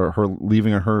her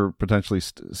leaving, and her potentially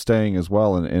staying as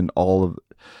well, and all of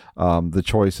the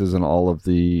choices and all of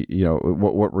the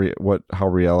how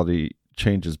reality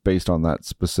changes based on that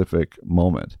specific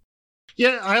moment.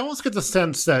 Yeah, I almost get the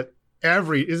sense that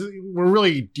we're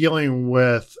really dealing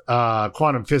with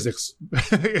quantum physics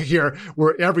here,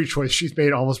 where every choice she's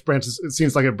made almost branches. It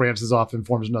seems like it branches off and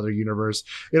forms another universe.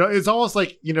 It's almost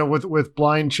like with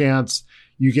Blind Chance,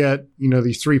 you get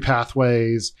these three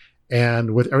pathways,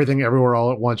 and with Everything Everywhere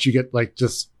All at Once, you get like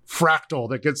this fractal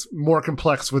that gets more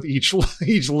complex with each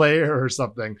layer or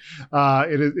something.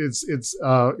 It's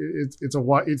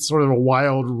sort of a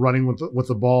wild running with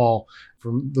the ball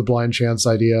from the Blind Chance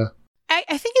idea.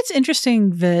 I think it's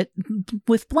interesting that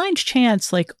with Blind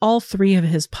Chance, like all three of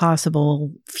his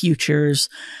possible futures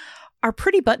are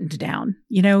pretty buttoned down.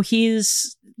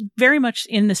 He's very much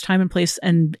in this time and place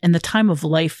and the time of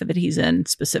life that he's in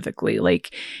specifically.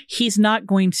 Like, he's not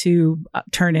going to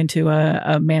turn into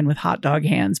a man with hot dog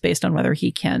hands based on whether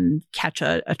he can catch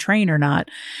a train or not.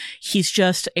 He's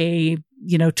just a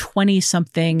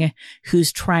 20-something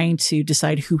who's trying to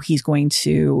decide who he's going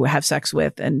to have sex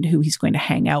with and who he's going to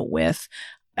hang out with,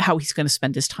 how he's going to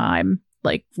spend his time,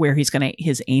 like where his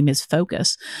aim is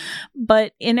focus.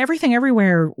 But in Everything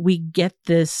Everywhere, we get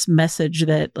this message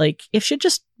that, like, if she'd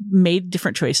just made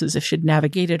different choices, if she'd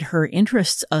navigated her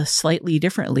interests slightly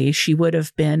differently, she would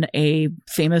have been a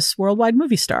famous worldwide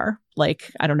movie star.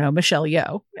 Like, I don't know, Michelle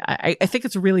Yeoh. I think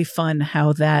it's really fun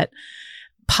how that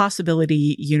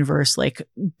possibility universe, like,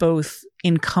 both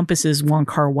encompasses Wong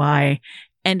Kar-wai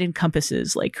and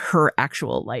encompasses like her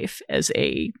actual life as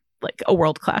a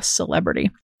world-class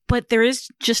celebrity. But there is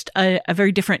just a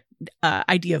very different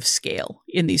idea of scale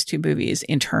in these two movies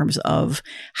in terms of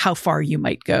how far you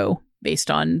might go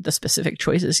based on the specific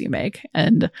choices you make.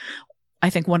 And I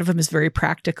think one of them is very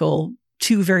practical,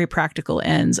 two very practical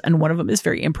ends, and one of them is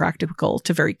very impractical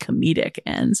to very comedic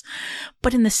ends.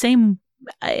 But in the same,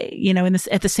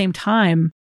 at the same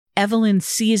time, Evelyn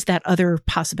sees that other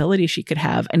possibility she could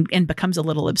have and becomes a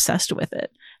little obsessed with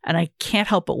it. And I can't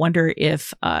help but wonder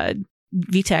if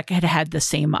Vitek had had the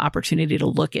same opportunity to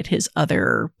look at his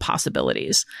other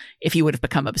possibilities, if he would have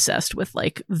become obsessed with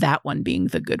like that one being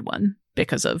the good one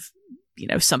because of,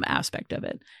 some aspect of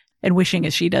it, and wishing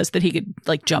as she does that he could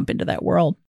like jump into that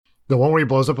world. The one where he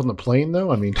blows up on the plane,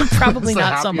 though? I mean, probably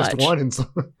not so much.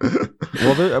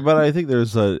 But I think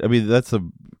that's a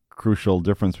crucial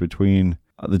difference between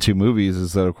the two movies,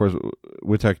 is that, of course,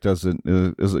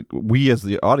 Vitek we as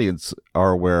the audience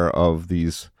are aware of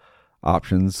these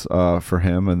options for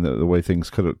him and the way things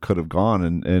could have gone,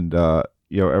 and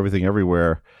Everything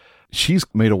Everywhere, she's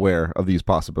made aware of these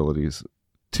possibilities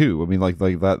too. I mean, like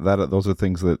that those are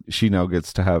things that she now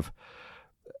gets to have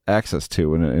access to,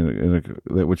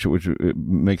 which it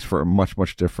makes for a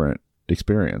much different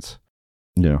experience.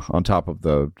 On top of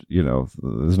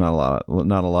there's not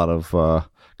a lot of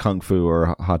kung fu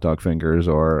or hot dog fingers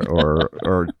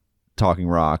or talking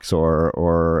rocks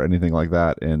or anything like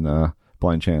that in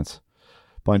Blind Chance.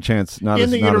 Blind Chance, not in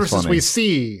as the not universes as funny. we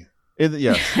see.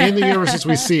 Yes, in the universes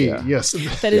we see. Yeah. Yes,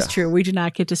 that is true. We do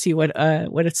not get to see what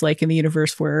it's like in the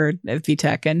universe where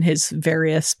Vitek and his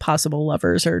various possible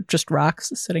lovers are just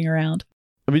rocks sitting around.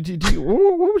 I mean,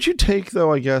 what would you take,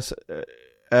 though? I guess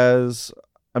as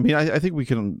I think we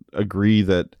can agree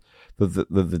that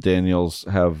the Daniels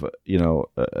have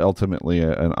ultimately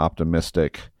an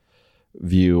optimistic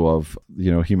view of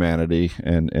humanity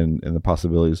and the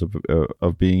possibilities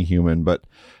of being human, but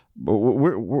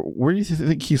where do you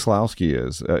think Kieslowski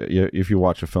is if you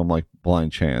watch a film like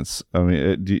Blind Chance? I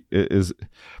mean, because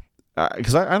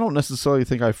I don't necessarily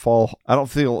think I don't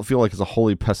feel like it's a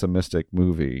wholly pessimistic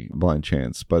movie, Blind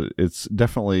Chance, but it's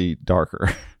definitely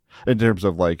darker in terms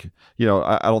of I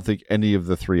don't think any of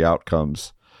the three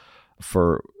outcomes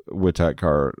for Vitek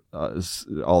are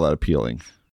all that appealing.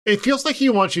 It feels like he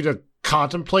wants you to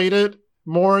contemplate it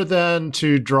more than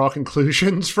to draw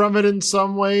conclusions from it in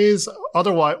some ways.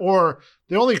 Otherwise, or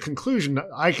the only conclusion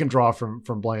I can draw from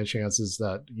Blind Chance is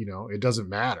that, it doesn't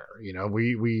matter.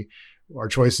 Our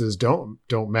choices don't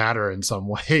matter in some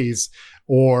ways,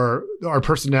 or our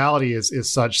personality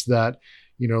is such that,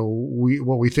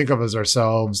 what we think of as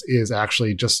ourselves is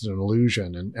actually just an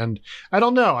illusion. And I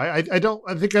don't know. I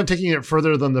think I'm taking it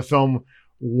further than the film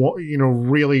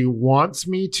really wants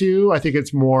me to. I think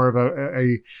it's more of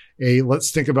a let's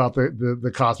think about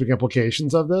the cosmic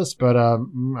implications of this, but I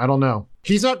don't know.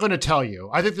 He's not going to tell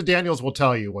you. I think the Daniels will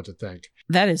tell you what to think.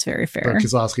 That is very fair. But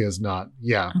Kieslowski is not.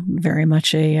 Yeah. Very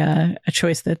much a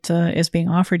choice that is being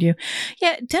offered you.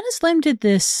 Yeah. Dennis Lim did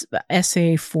this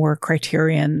essay for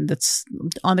Criterion that's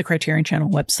on the Criterion Channel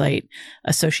website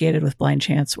associated with Blind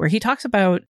Chance, where he talks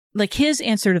about, like, his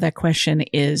answer to that question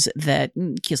is that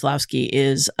Kieslowski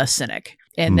is a cynic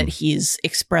and that he's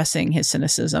expressing his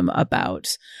cynicism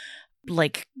about,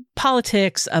 like,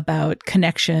 politics, about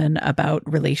connection, about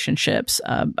relationships,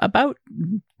 about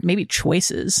maybe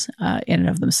choices in and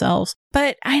of themselves.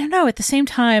 But I don't know. At the same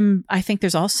time, I think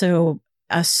there's also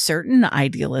a certain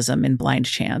idealism in Blind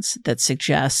Chance that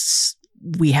suggests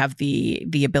we have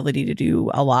the ability to do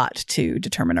a lot to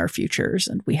determine our futures,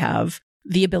 and we have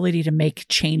the ability to make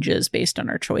changes based on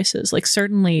our choices. Like,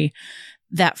 certainly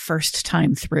that first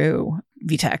time through,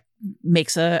 Vitek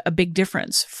makes a big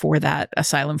difference for that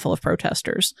asylum full of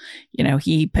protesters.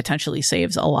 He potentially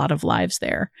saves a lot of lives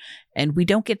there. And we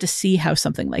don't get to see how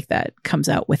something like that comes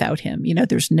out without him.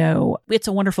 There's no It's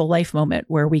a Wonderful Life moment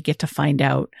where we get to find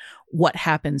out what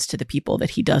happens to the people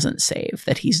that he doesn't save,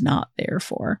 that he's not there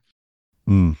for.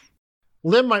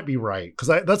 Lim might be right, because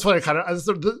that's what that's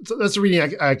the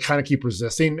reading I kind of keep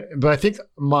resisting. But I think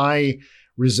my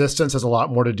resistance has a lot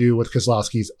more to do with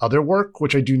Kieslowski's other work,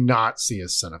 which I do not see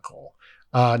as cynical.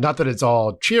 Not that it's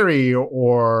all cheery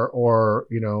or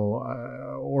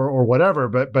whatever,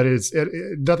 but it's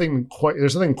nothing quite.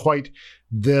 There's nothing quite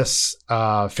this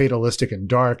fatalistic and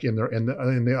dark in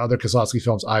the other Kieslowski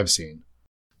films I've seen.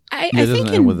 It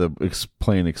doesn't end with a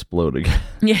plane exploding.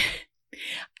 Yeah.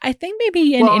 I think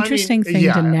maybe an interesting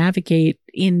thing to navigate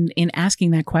in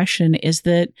asking that question is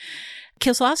that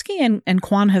Kieslowski and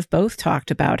Kwan have both talked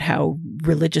about how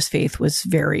religious faith was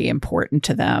very important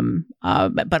to them,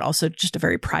 but also just a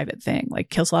very private thing. Like,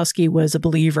 Kieslowski was a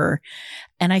believer.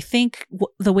 And I think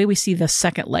the way we see the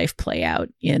second life play out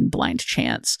in Blind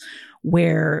Chance,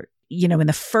 where, in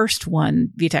the first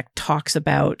one, Vitek talks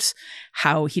about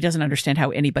how he doesn't understand how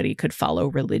anybody could follow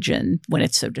religion when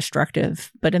it's so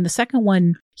destructive. But in the second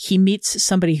one, he meets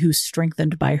somebody who's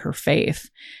strengthened by her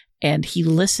faith. And he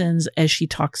listens as she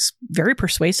talks very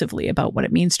persuasively about what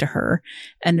it means to her.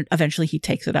 And eventually he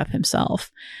takes it up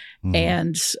himself.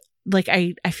 And like,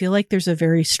 I feel like there's a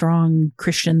very strong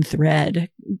Christian thread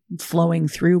flowing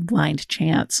through Blind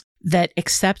Chance that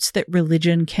accepts that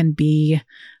religion can be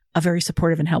a very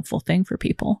supportive and helpful thing for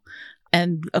people.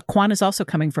 And Kwan is also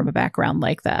coming from a background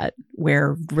like that,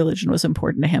 where religion was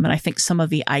important to him. And I think some of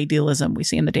the idealism we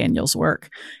see in the Daniels work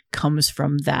comes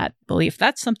from that belief.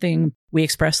 That's something we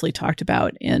expressly talked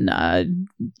about in an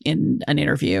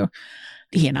interview,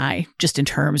 he and I, just in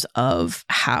terms of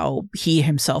how he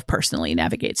himself personally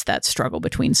navigates that struggle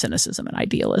between cynicism and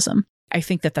idealism. I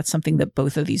think that that's something that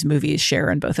both of these movies share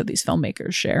and both of these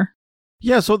filmmakers share.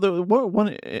 Yeah, so the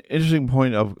one interesting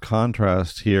point of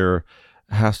contrast here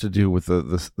has to do with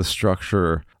the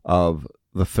structure of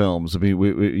the films. I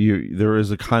mean, there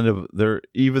is a kind of there,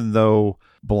 even though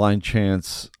Blind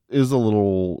Chance is a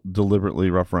little deliberately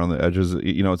rough around the edges.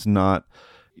 It's not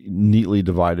neatly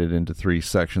divided into three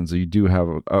sections. You do have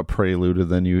a prelude, and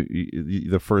then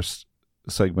the first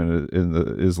segment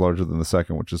is larger than the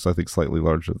second, which is, I think, slightly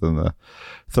larger than the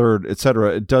third,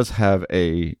 etc. It does have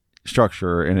a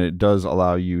structure, and it does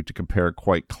allow you to compare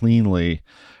quite cleanly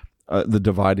the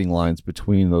dividing lines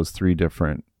between those three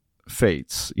different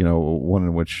fates. One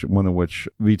in which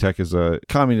Vitek is a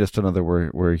communist, another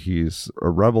where he's a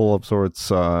rebel of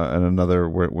sorts, and another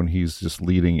when he's just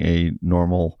leading a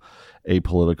normal,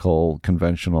 apolitical,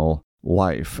 conventional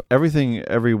life. Everything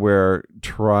Everywhere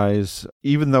tries,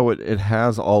 even though it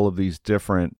has all of these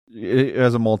different, it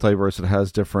has a multiverse, it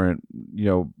has different,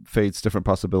 fates, different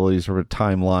possibilities, different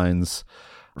timelines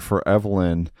for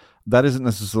Evelyn, that isn't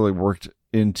necessarily worked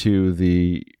into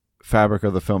the fabric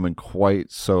of the film in quite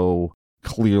so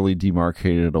clearly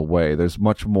demarcated a way. There's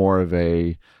much more of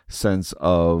a sense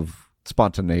of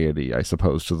spontaneity, I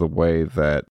suppose, to the way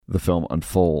that the film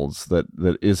unfolds that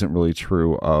isn't really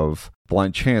true of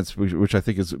Blind Chance, which I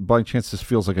think is, Blind Chance just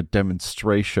feels like a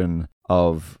demonstration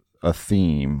of a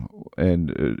theme,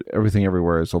 and Everything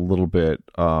Everywhere is a little bit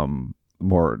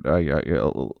more,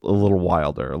 a little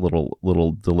wilder, a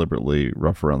little deliberately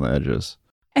rough around the edges.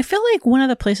 I feel like one of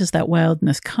the places that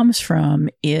wildness comes from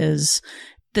is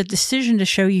the decision to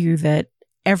show you that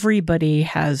everybody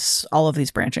has all of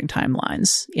these branching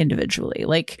timelines individually.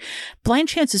 Like, Blind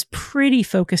Chance is pretty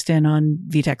focused in on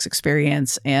Vitek's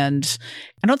experience, and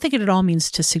I don't think it at all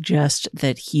means to suggest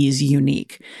that he's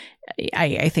unique.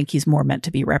 I think he's more meant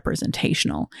to be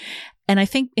representational. And I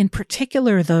think in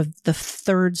particular, the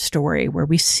third story where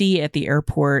we see at the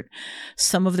airport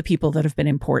some of the people that have been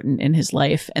important in his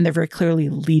life, and they're very clearly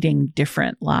leading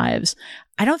different lives.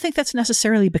 I don't think that's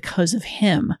necessarily because of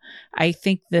him. I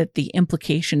think that the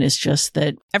implication is just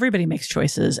that everybody makes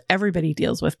choices. Everybody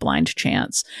deals with blind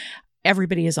chance.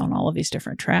 Everybody is on all of these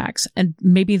different tracks. And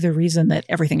maybe the reason that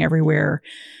Everything Everywhere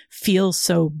feels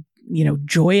so,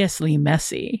 joyously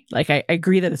messy, like I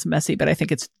agree that it's messy, but I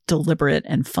think it's deliberate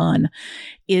and fun,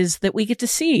 is that we get to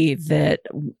see that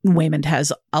Waymond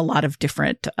has a lot of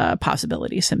different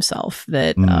possibilities himself,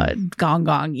 that Gong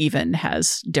Gong even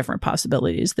has different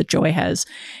possibilities, that Joy has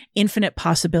infinite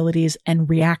possibilities and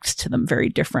reacts to them very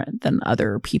different than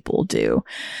other people do.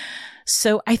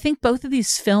 So I think both of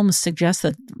these films suggest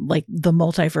that, like, the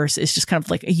multiverse is just kind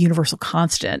of like a universal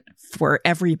constant for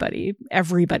everybody.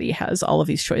 Everybody has all of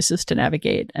these choices to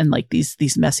navigate and, like, these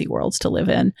messy worlds to live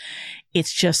in.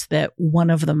 It's just that one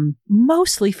of them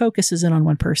mostly focuses in on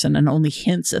one person and only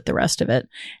hints at the rest of it,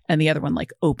 and the other one,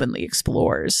 like, openly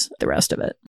explores the rest of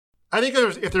it. I think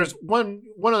if there's one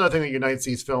other thing that unites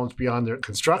these films beyond their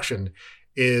construction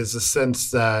is the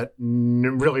sense that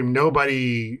really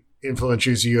nobody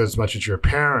influences you as much as your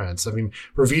parents. I mean,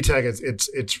 for Vitek,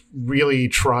 it's really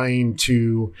trying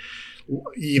to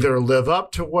either live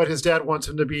up to what his dad wants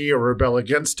him to be or rebel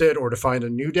against it, or to find a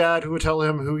new dad who would tell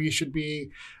him who he should be.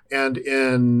 And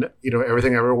in,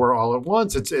 Everything Everywhere All at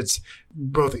Once, it's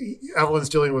both Evelyn's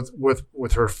dealing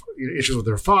with her issues with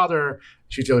her father,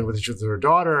 she's dealing with issues with her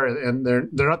daughter, and they're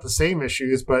not the same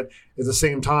issues, but at the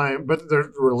same time, but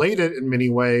they're related in many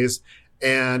ways.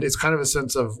 And it's kind of a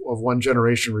sense of one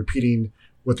generation repeating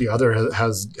what the other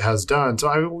has done.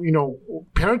 So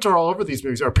parents are all over these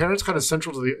movies. Are parents kind of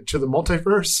central to the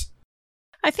multiverse?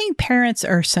 I think parents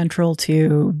are central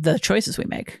to the choices we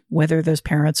make, whether those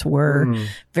parents were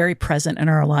very present in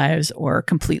our lives or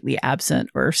completely absent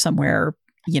or somewhere,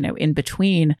 in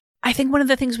between. I think one of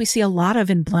the things we see a lot of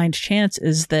in Blind Chance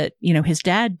is that, his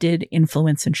dad did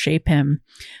influence and shape him.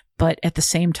 But at the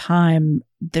same time,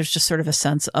 there's just sort of a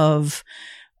sense of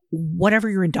whatever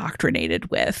you're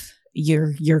indoctrinated with,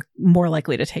 you're more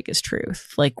likely to take as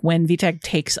truth. Like when Vitek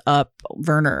takes up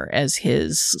Werner as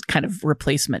his kind of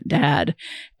replacement dad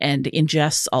and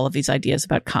ingests all of these ideas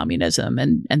about communism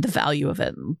and the value of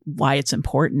it and why it's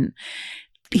important,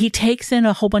 he takes in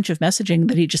a whole bunch of messaging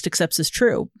that he just accepts as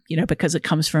true, because it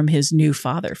comes from his new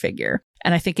father figure.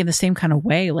 And I think in the same kind of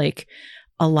way, like,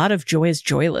 a lot of Joy's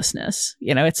joylessness,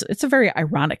 it's a very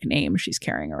ironic name she's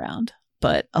carrying around,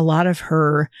 but a lot of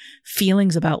her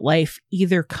feelings about life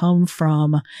either come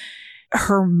from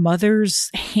her mother's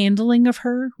handling of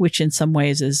her, which in some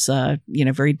ways is,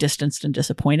 very distanced and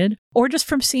disappointed, or just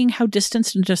from seeing how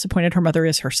distanced and disappointed her mother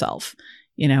is herself.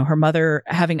 Her mother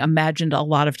having imagined a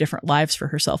lot of different lives for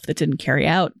herself that didn't carry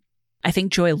out. I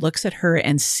think Joy looks at her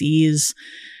and sees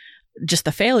just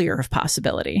the failure of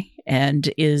possibility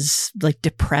and is like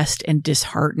depressed and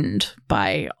disheartened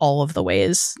by all of the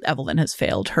ways Evelyn has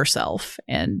failed herself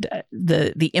and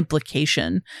the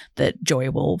implication that Joy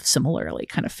will similarly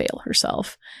kind of fail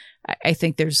herself. I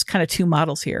think there's kind of two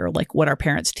models here, like what our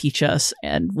parents teach us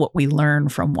and what we learn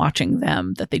from watching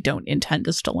them that they don't intend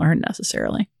us to learn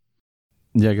necessarily.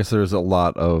 Yeah, I guess there's a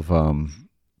lot of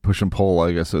push and pull,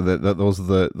 I guess, so that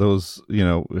those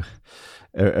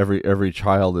every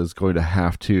child is going to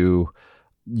have to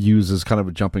use as kind of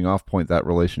a jumping off point that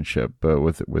relationship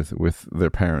with their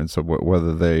parents, or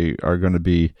whether they are going to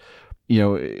be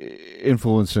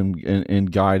influenced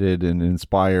and guided and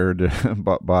inspired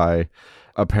by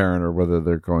a parent, or whether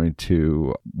they're going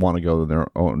to want to go in their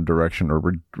own direction or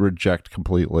reject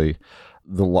completely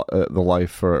the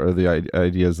life or the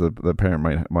ideas that the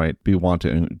parent might be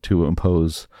wanting to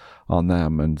impose on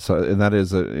them. And that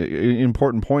is an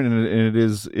important point, and it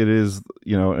is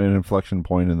an inflection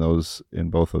point in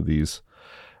both of these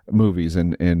movies,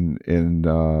 in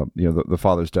the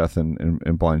father's death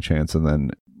in Blind Chance, and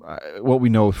then what we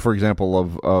know, for example,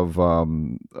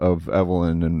 of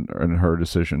Evelyn and her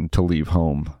decision to leave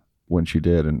home when she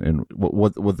did, and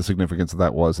what the significance of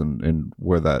that was, and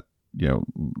where that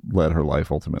led her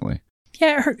life ultimately.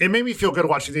 Yeah, it made me feel good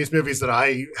watching these movies that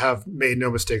I have made no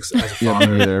mistakes as a father.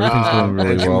 Yeah, me neither. Everything's going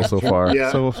really well so far.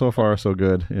 Yeah. So far, so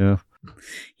good. Yeah.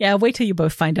 Yeah, wait till you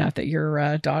both find out that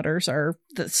your daughters are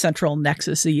the central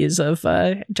nexuses of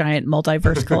giant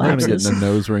multiverse collapses. They're going to get in a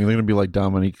nose ring. They're going to be like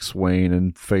Dominique Swain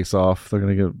and Face Off. They're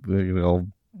going to get all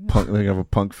punk. They have a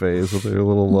punk phase with their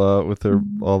little with their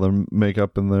all their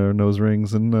makeup and their nose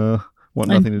rings and want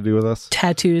nothing to do with us.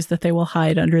 Tattoos that they will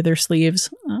hide under their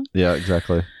sleeves. Yeah,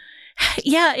 exactly.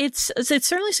 Yeah, it's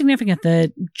certainly significant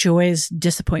that Joy's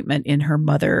disappointment in her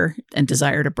mother and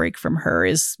desire to break from her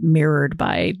is mirrored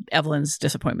by Evelyn's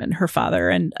disappointment in her father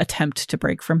and attempt to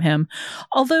break from him.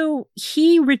 Although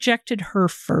he rejected her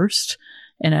first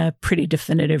in a pretty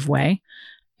definitive way.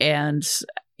 And,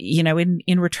 you know,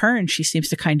 in return, she seems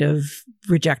to kind of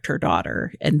reject her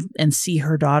daughter and see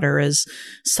her daughter as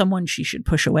someone she should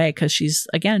push away because she's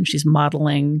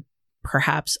modeling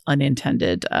perhaps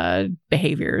unintended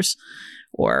behaviors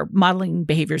or modeling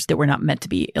behaviors that were not meant to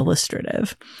be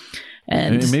illustrative.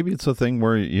 And maybe it's a thing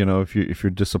where, you know, if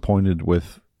you're disappointed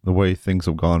with the way things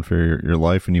have gone for your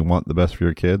life and you want the best for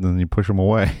your kid, then you push them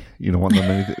away. You don't want them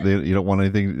anything, you don't want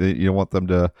anything. You don't want them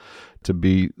to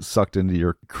be sucked into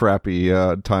your crappy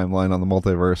timeline on the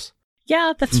multiverse.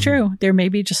 Yeah, that's true. There may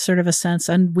be just sort of a sense,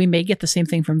 and we may get the same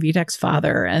thing from Vitek's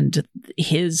father and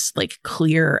his like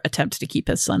clear attempts to keep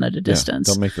his son at a distance.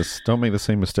 Yeah, don't make the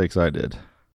same mistakes I did.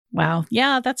 Wow.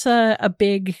 Yeah, that's a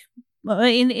big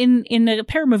in a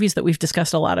pair of movies that we've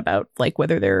discussed a lot about, like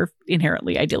whether they're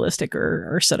inherently idealistic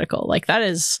or cynical. Like that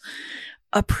is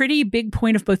a pretty big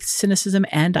point of both cynicism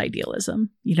and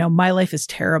idealism. You know, my life is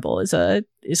terrible is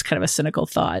kind of a cynical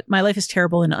thought. My life is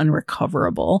terrible and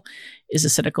unrecoverable is a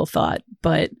cynical thought,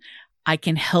 but I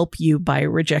can help you by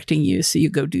rejecting you so you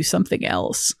go do something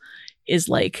else is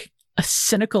like a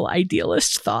cynical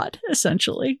idealist thought,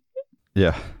 essentially.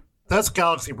 Yeah. That's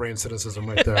galaxy brain cynicism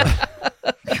right there.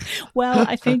 Well,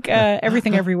 I think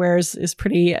Everything Everywhere is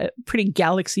pretty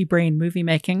galaxy brain movie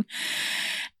making.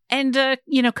 And,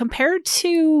 you know, compared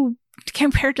to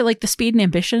like the speed and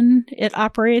ambition it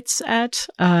operates at,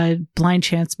 Blind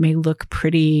Chance may look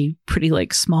pretty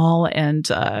like small and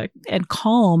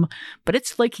calm, but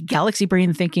it's like galaxy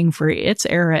brain thinking for its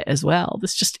era as well.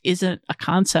 This just isn't a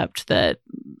concept that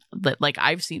like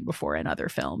I've seen before in other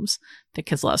films that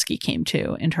Kieslowski came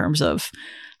to in terms of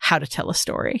how to tell a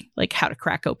story, like how to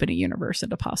crack open a universe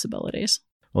into possibilities.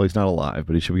 Well, he's not alive,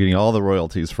 but he should be getting all the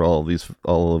royalties for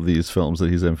all of these films that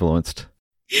he's influenced.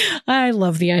 I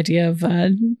love the idea of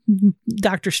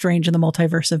Doctor Strange in the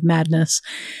Multiverse of Madness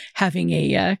having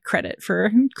a credit for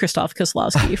Krzysztof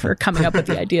Kieslowski for coming up with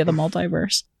the idea of the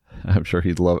multiverse. I'm sure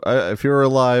he'd love it. If he were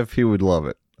alive, he would love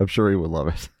it. I'm sure he would love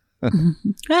it.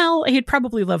 Well, he'd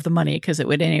probably love the money because it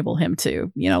would enable him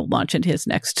to, you know, launch into his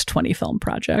next 20 film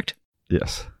project.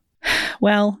 Yes.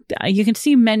 Well, you can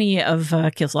see many of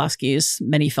Kieslowski's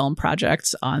many film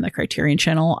projects on the Criterion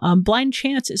Channel. Blind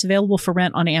Chance is available for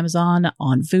rent on Amazon,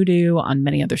 on Vudu, on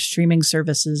many other streaming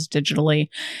services digitally.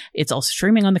 It's also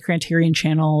streaming on the Criterion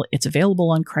Channel. It's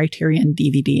available on Criterion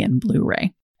DVD and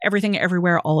Blu-ray. Everything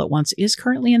Everywhere All at Once is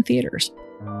currently in theaters.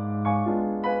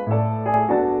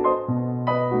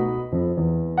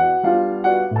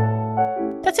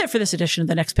 That's it for this edition of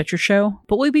The Next Picture Show,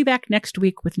 but we'll be back next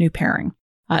week with new pairing.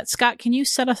 Scott, can you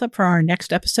set us up for our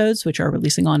next episodes, which are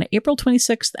releasing on April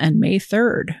 26th and May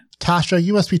 3rd? Tasha,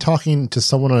 you must be talking to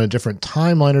someone on a different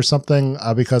timeline or something,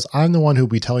 because I'm the one who'll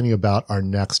be telling you about our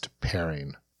next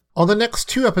pairing. On the next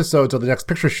two episodes of The Next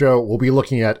Picture Show, we'll be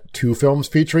looking at two films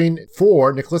featuring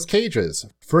four Nicolas Cages.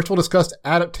 First, we'll discuss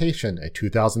Adaptation, a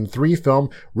 2003 film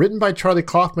written by Charlie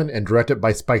Kaufman and directed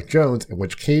by Spike Jonze, in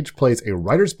which Cage plays a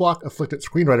writer's block afflicted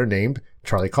screenwriter named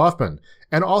Charlie Kaufman,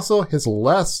 and also his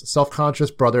less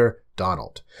self-conscious brother,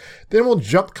 Donald. Then we'll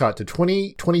jump cut to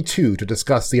 2022 to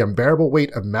discuss The Unbearable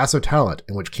Weight of Massive Talent,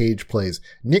 in which Cage plays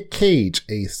Nick Cage,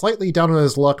 a slightly down on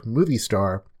his luck movie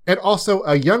star, and also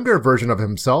a younger version of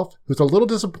himself who's a little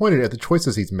disappointed at the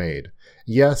choices he's made.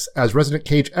 Yes, as resident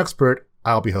Cage expert,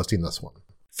 I'll be hosting this one.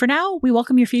 For now, we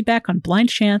welcome your feedback on Blind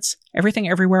Chance, Everything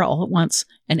Everywhere All at Once,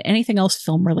 and anything else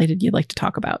film-related you'd like to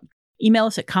talk about. Email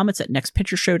us at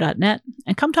comments@nextpictureshow.net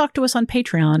and come talk to us on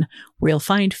Patreon, where you'll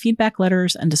find feedback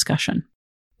letters and discussion.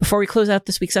 Before we close out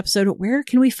this week's episode, where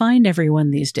can we find everyone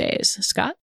these days?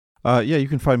 Scott? Yeah, you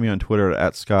can find me on Twitter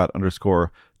at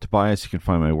Scott_Tobias. You can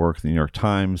find my work in the New York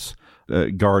Times,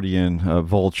 Guardian,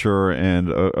 Vulture,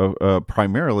 and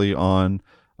primarily on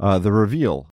The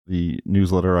Reveal, the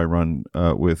newsletter I run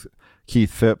with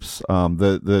Keith Phipps.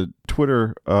 The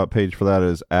Twitter page for that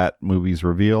is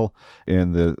 @moviesreveal,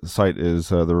 and the site is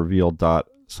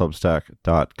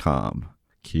thereveal.substack.com.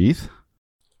 Keith?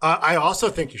 I also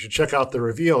think you should check out The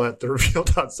Reveal at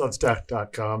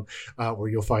thereveal.substack.com, where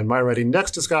you'll find my writing next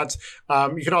to Scott's.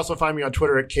 You can also find me on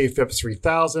Twitter at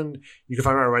KPhipps3000. You can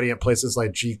find my writing at places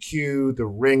like GQ, The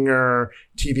Ringer,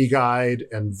 TV Guide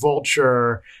and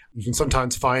Vulture. You can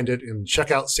sometimes find it in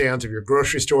checkout stands of your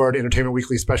grocery store at Entertainment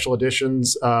Weekly special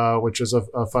editions, which is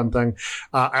a fun thing.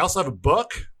 I also have a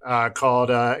book called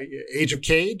Age of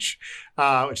Cage,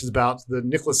 which is about the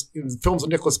films of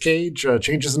Nicolas Cage,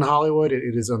 Changes in Hollywood.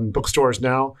 It is in bookstores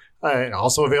now.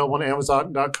 Also available on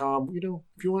Amazon.com.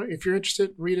 If you're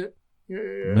interested, read it.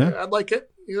 I'd like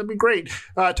it. That'd be great.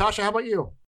 Tasha, how about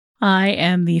you? I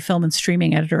am the film and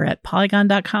streaming editor at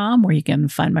Polygon.com, where you can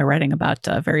find my writing about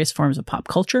various forms of pop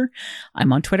culture.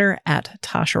 I'm on Twitter at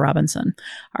Tasha Robinson.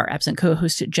 Our absent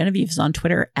co-host Genevieve is on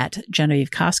Twitter at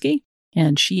Genevieve Koski,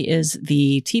 and she is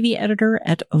the TV editor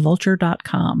at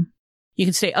Vulture.com. You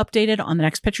can stay updated on The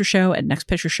Next Picture Show at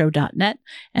nextpictureshow.net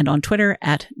and on Twitter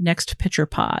at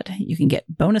NextPicturePod. You can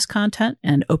get bonus content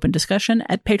and open discussion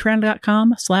at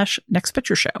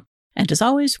patreon.com/nextpictureshow. And as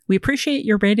always, we appreciate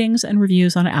your ratings and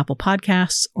reviews on Apple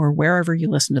Podcasts or wherever you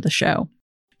listen to the show.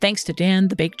 Thanks to Dan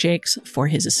the Bake Jakes for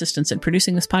his assistance in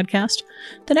producing this podcast.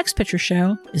 The Next Picture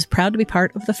Show is proud to be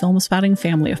part of the Film Spotting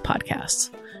family of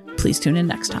podcasts. Please tune in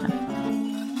next time.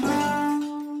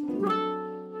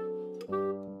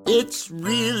 It's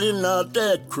really not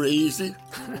that crazy.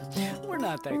 We're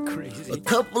not that crazy. A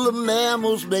couple of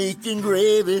mammals making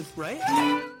gravy. Right?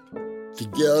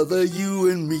 Together, you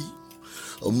and me.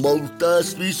 A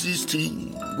multi-species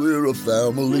team, we're a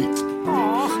family.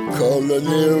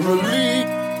 Culinarily.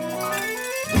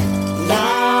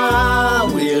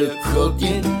 Now we're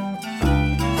cooking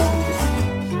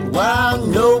while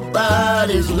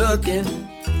nobody's looking.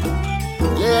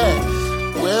 Yeah,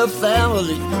 we're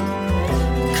family.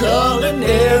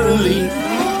 Culinarily.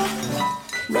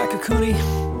 Rakakuni,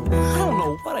 I don't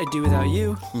know what I'd do without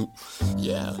you.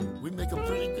 Yeah, we make a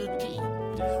pretty good team.